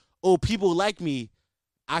like, oh, people like me,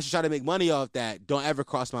 I should try to make money off that, don't ever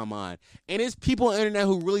cross my mind. And it's people on the internet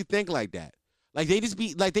who really think like that. Like they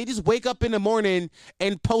just wake up in the morning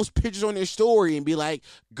and post pictures on their story and be like,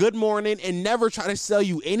 good morning, and never try to sell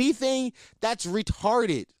you anything. That's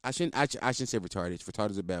retarded. I shouldn't say retarded.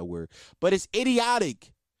 Retarded is a bad word. But it's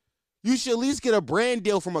idiotic. You should at least get a brand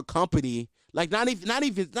deal from a company. Like not even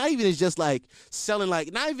it's just like selling,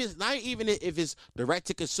 like not even if it's direct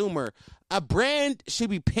to consumer. A brand should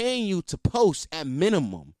be paying you to post at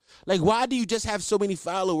minimum. Like, why do you just have so many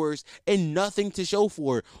followers and nothing to show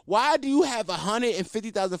for it? Why do you have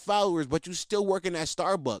 150,000 followers but you still working at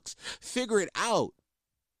Starbucks? Figure it out.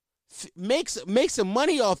 Make some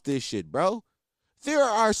money off this shit, bro. There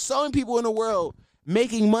are so many people in the world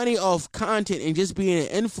making money off content and just being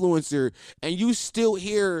an influencer, and you still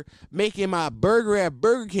here making my burger at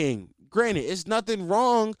Burger King. Granted, it's nothing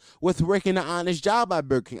wrong with working an honest job at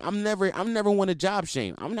Burger King. I'm never want to job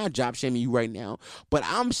shame. I'm not job shaming you right now, but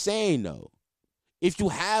I'm saying though, if you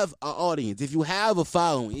have an audience, if you have a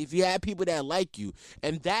following, if you have people that like you,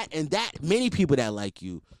 and that many people that like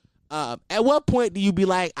you, at what point do you be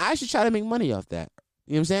like, I should try to make money off that?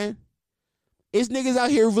 You know what I'm saying? It's niggas out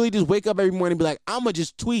here really just wake up every morning and be like, I'ma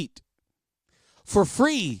just tweet for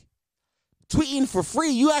free. Tweeting for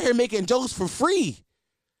free. You out here making jokes for free.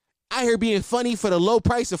 Out here being funny for the low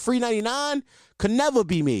price of $3.99 could never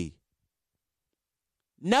be me.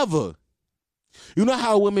 Never. You know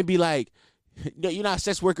how women be like, you know how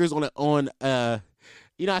sex workers on the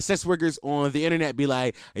internet be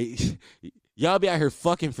like, y'all be out here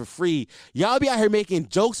fucking for free. Y'all be out here making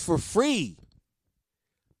jokes for free.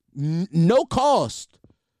 No cost.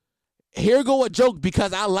 Here go a joke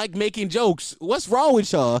because I like making jokes. What's wrong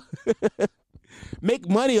with y'all? Make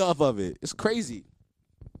money off of it. It's crazy.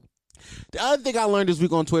 The other thing I learned this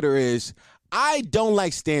week on Twitter is I don't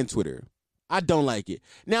like Stan Twitter. I don't like it.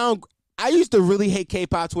 Now, I used to really hate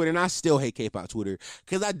K-pop Twitter, and I still hate K-pop Twitter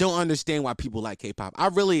because I don't understand why people like K-pop.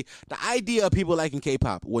 The idea of people liking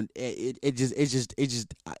K-pop, when it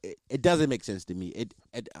doesn't make sense to me.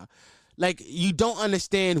 Like, you don't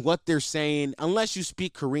understand what they're saying unless you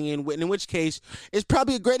speak Korean, in which case it's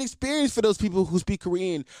probably a great experience for those people who speak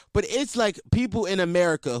Korean. But it's like people in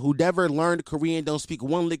America who never learned Korean, don't speak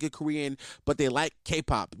one lick of Korean, but they like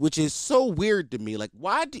K-pop, which is so weird to me. Like,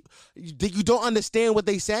 why do you don't understand what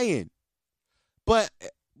they're saying? But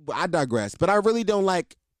I digress. But I really don't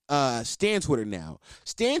like Stan Twitter now.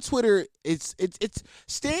 Stan Twitter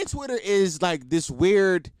Stan Twitter is like this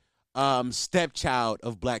weird stepchild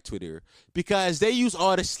of Black Twitter because they use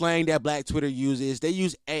all the slang that Black Twitter uses. They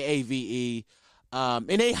use AAVE, and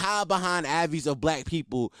they hide behind avies of Black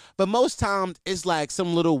people. But most times it's like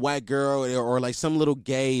some little white girl or like some little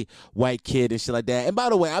gay white kid and shit like that. And by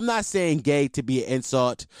the way, I'm not saying gay to be an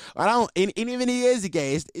insult. And even if he is a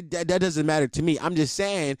gay, that doesn't matter to me. I'm just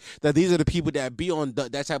saying that these are the people that be on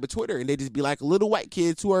that type of Twitter, and they just be like little white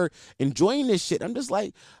kids who are enjoying this shit. I'm just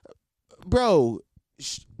like, bro.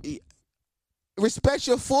 Respect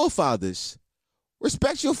your forefathers.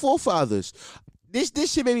 Respect your forefathers. This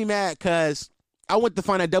shit made me mad because I went to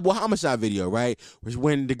find that double homicide video, right?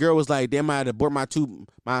 When the girl was like, damn, I had to abort my twins,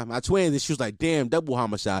 and she was like, damn, double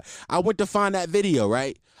homicide. I went to find that video,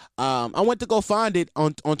 right? I went to go find it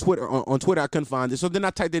on Twitter. On Twitter, I couldn't find it. So then I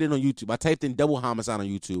typed it in on YouTube. I typed in double homicide on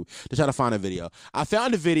YouTube to try to find a video. I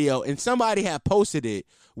found the video, and somebody had posted it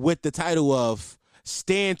with the title of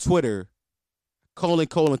Stan Twitter, :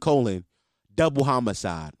 double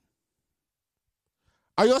homicide.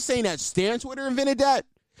 Are y'all saying that Stan Twitter invented that?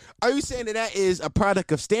 Are you saying that is a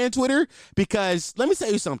product of Stan Twitter? Because let me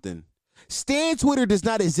tell you something. Stan Twitter does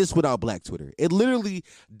not exist without Black Twitter. It literally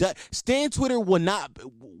does. Stan Twitter wouldn't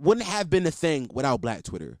have been a thing without Black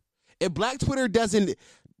Twitter. If Black Twitter doesn't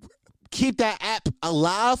keep that app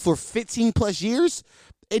alive for 15 plus years,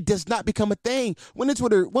 it does not become a thing. When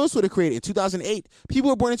Twitter created in 2008, people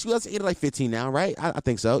were born in 2008 are like 15 now, right? I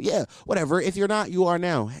think so. Yeah, whatever. If you're not, you are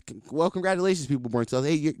now. Well, congratulations, people born in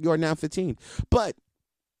 2008. You are now 15. But,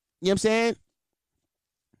 you know what I'm saying?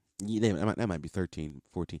 Yeah, that might be 13,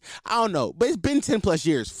 14. I don't know. But it's been 10 plus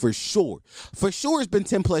years for sure. For sure it's been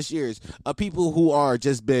 10 plus years of people who are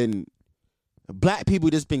just been, Black people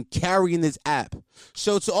just been carrying this app.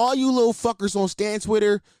 So to all you little fuckers on Stan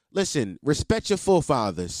Twitter, listen, respect your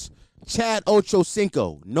forefathers. Chad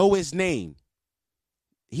Ochocinco, know his name.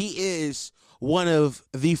 He is one of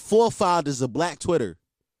the forefathers of Black Twitter.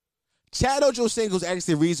 Chad Ochocinco is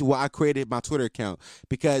actually the reason why I created my Twitter account,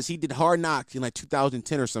 because he did Hard Knocks in like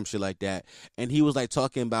 2010 or some shit like that, and he was like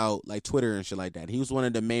talking about like Twitter and shit like that. He was one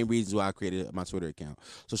of the main reasons why I created my Twitter account.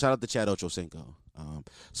 So shout out to Chad Ochocinco.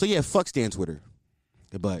 So yeah, fuck Stan Twitter.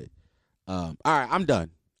 But all right, I'm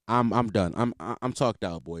done. I'm done. I'm talked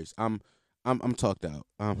out, boys. I'm talked out.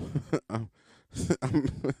 I'm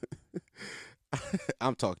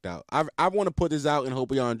talked out. I want to put this out and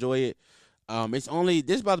hope y'all enjoy it. This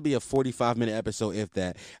about to be a 45-minute episode, if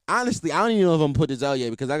that. Honestly, I don't even know if I'm gonna put this out yet,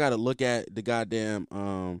 because I gotta look at the goddamn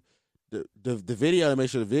the video to make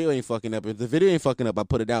sure the video ain't fucking up. If the video ain't fucking up, I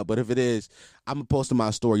put it out. But if it is, I'm gonna post to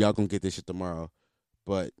my story. Y'all gonna get this shit tomorrow.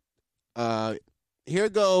 But here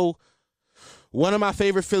go one of my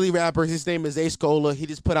favorite Philly rappers. His name is Ace Cola. He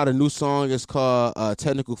just put out a new song. It's called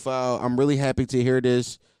Technical Foul. I'm really happy to hear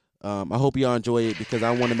this. I hope y'all enjoy it, because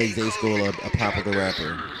I want to make Zay School a popular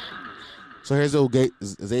rapper. So here's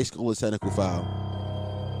Zay School Technical Foul.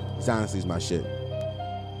 He's honestly my shit.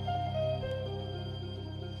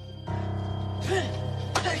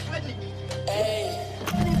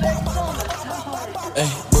 Hey,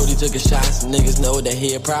 Brody took a shot, some niggas know that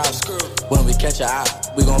he a problem. When we catch a eye,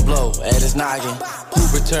 we gon' blow at his noggin. Who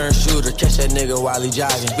return shooter, catch that nigga while he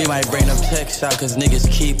jogging. We might bring them texts out, cause niggas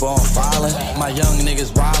keep on falling. My young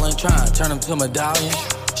niggas wildin', tryin' turn them to medallion.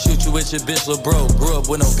 Shoot you with your bitch, lil' bro, grew up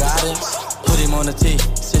with no guidance. Put him on the tee,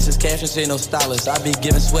 since his caption say no stylist, I be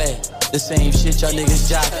giving swag. The same shit y'all niggas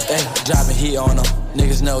jogging. Hey, dropping heat on them,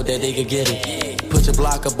 niggas know that they could get it. Put your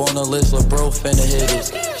block up on the list, lil' bro, finna hit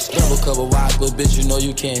it. Double cover wide, but bitch, you know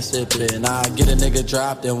you can't sip it. And I get a nigga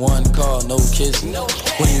dropped in one call, no kissing.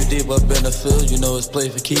 When you deep up in the field, you know it's play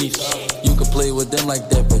for keeps. You can play with them like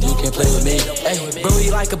that, but you can't play with me. Hey, bro,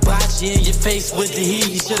 he like a bocce in your face with the heat.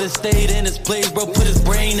 He should've stayed in his place, bro, put his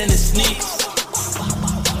brain in his sneaks.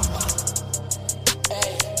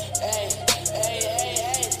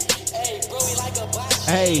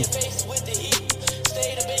 Hey.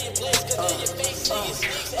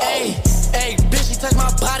 Hey, bitch, he touch my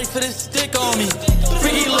body for this stick on me.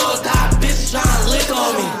 Freaky little thot bitch tryna lick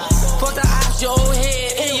on me. Fuck the ops, your old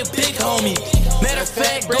head and your big homie. Matter of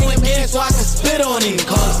fact, go and get so I can spit on him.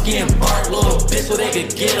 Call his skin bark, little bitch, so they could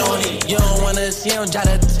get on him. You don't wanna see him jot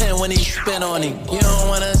a 10 when he spin on him. You don't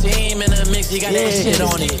wanna see him in the mix, he got that shit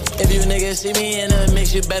on him. If you niggas see me in the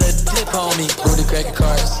mix, you better dip on me. Rudy cracker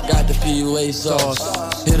cards, got the PUA sauce.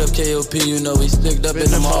 Hit up KOP, you know we sticked up in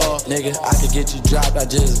the mall. Nigga, I could get you dropped, I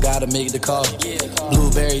just gotta make the call.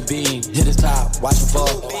 Blueberry bean, hit his top, watch him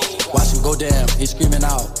fall. Watch him go down, he screaming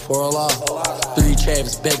out for a law. 3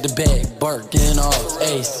 traps, back to back, bark, getting off.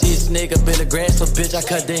 Hey, see a snake up in the grass, so bitch, I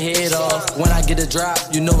cut the head off. When I get a drop,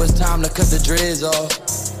 you know it's time to cut the dreads off.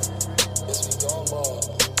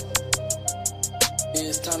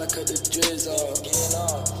 It's time to cut the dreads off. Getting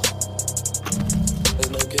off.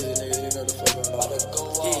 There's no kidding, niggas, you know the fuck I'm about to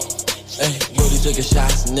go off. Hey, Brody took a shot,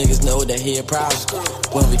 some niggas know that he a problem.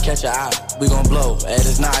 When we catch a eye, we gon' blow at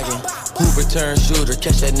his noggin. Who return shooter,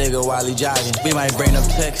 catch that nigga while he jogging. We might bring them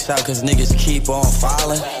texts out, cause niggas keep on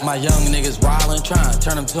falling. My young niggas wildin', tryin'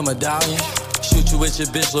 turn them to medallion. Shoot you with your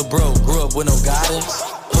bitch, lil' bro, grew up with no guidance.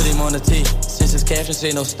 Put him on the tee, since his caption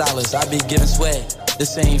say no stylist, I be giving swag. The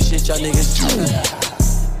same shit y'all niggas doing.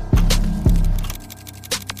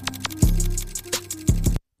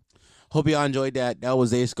 Hope y'all enjoyed that. That was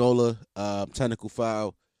Zay Schola, Technical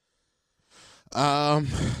Foul.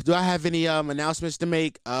 Do I have any announcements to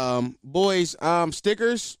make? Boys,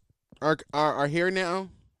 stickers are here now.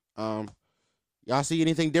 Y'all see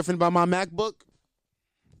anything different about my MacBook?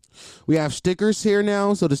 We have stickers here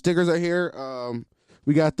now, so the stickers are here.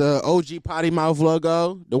 We got the OG Potty Mouth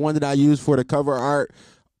logo, the one that I use for the cover art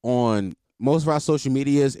on most of our social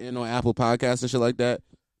medias and on Apple Podcasts and shit like that.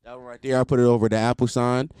 That one right there, I put it over the Apple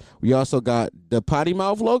sign. We also got the Potty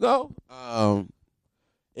Mouth logo.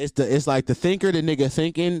 It's like the thinker, the nigga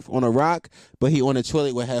thinking on a rock, but he on a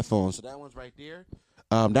toilet with headphones. So that one's right there.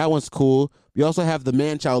 That one's cool. We also have the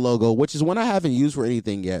Man Chow logo, which is one I haven't used for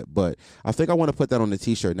anything yet, but I think I want to put that on the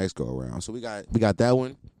t-shirt next go around. So we got that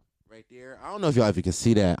one right there. I don't know if y'all can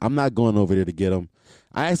see that. I'm not going over there to get them.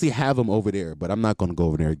 I actually have them over there, but I'm not going to go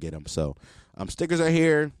over there and get them. So stickers are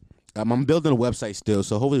here. I'm building a website still,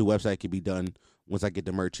 so hopefully the website can be done once I get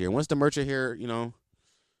the merch here. Once the merch are here, you know,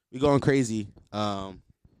 we going crazy.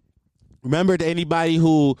 Remember, to anybody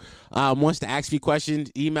who wants to ask me questions,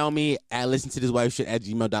 email me at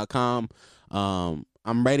listentothiswifeshit@gmail.com.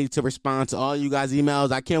 I'm ready to respond to all you guys'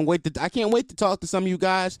 emails. I can't wait to talk to some of you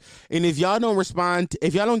guys. And if y'all don't respond,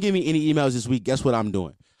 if y'all don't give me any emails this week, guess what I'm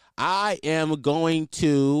doing? I am going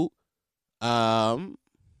to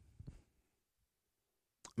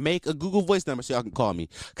make a Google Voice number so y'all can call me.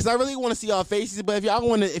 Because I really want to see y'all faces, but if y'all don't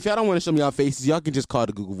want to show me y'all faces, y'all can just call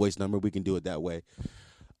the Google Voice number. We can do it that way.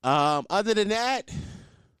 Other than that,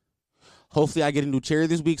 hopefully I get a new chair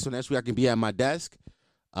this week so next week I can be at my desk.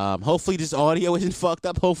 Hopefully this audio isn't fucked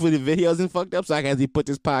up. Hopefully the video isn't fucked up so I can actually put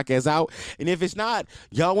this podcast out. And if it's not,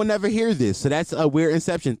 y'all will never hear this. So that's a weird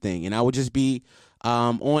Inception thing. And I would just be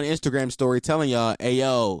on Instagram story telling y'all, hey,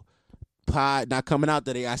 yo, pod not coming out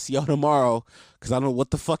today. I see y'all tomorrow because I don't know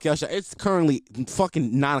what the fuck y'all It's currently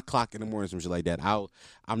fucking 9 o'clock in the morning, some shit like that.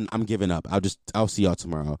 I'm giving up. I'll see y'all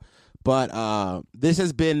tomorrow. But this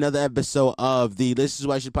has been another episode of the This Is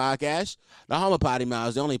Why You Should podcast. The home of Potty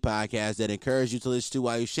Miles, the only podcast that encourages you to listen to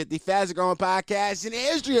while you shit. The fastest growing podcast in the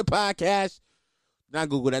history of podcasts. Not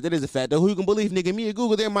Google that. That is a fact, though. Who you can believe, nigga? Me or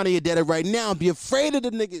Google, their money, you're dead right now. Be afraid of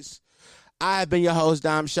the niggas. I have been your host,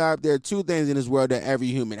 Dom Sharp. There are two things in this world that every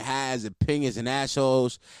human has, opinions and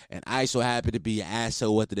assholes, and I so happy to be an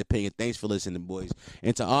asshole with an opinion. Thanks for listening, boys.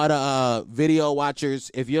 And to all the video watchers,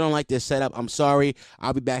 if you don't like this setup, I'm sorry.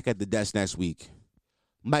 I'll be back at the desk next week.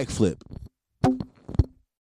 Mic flip.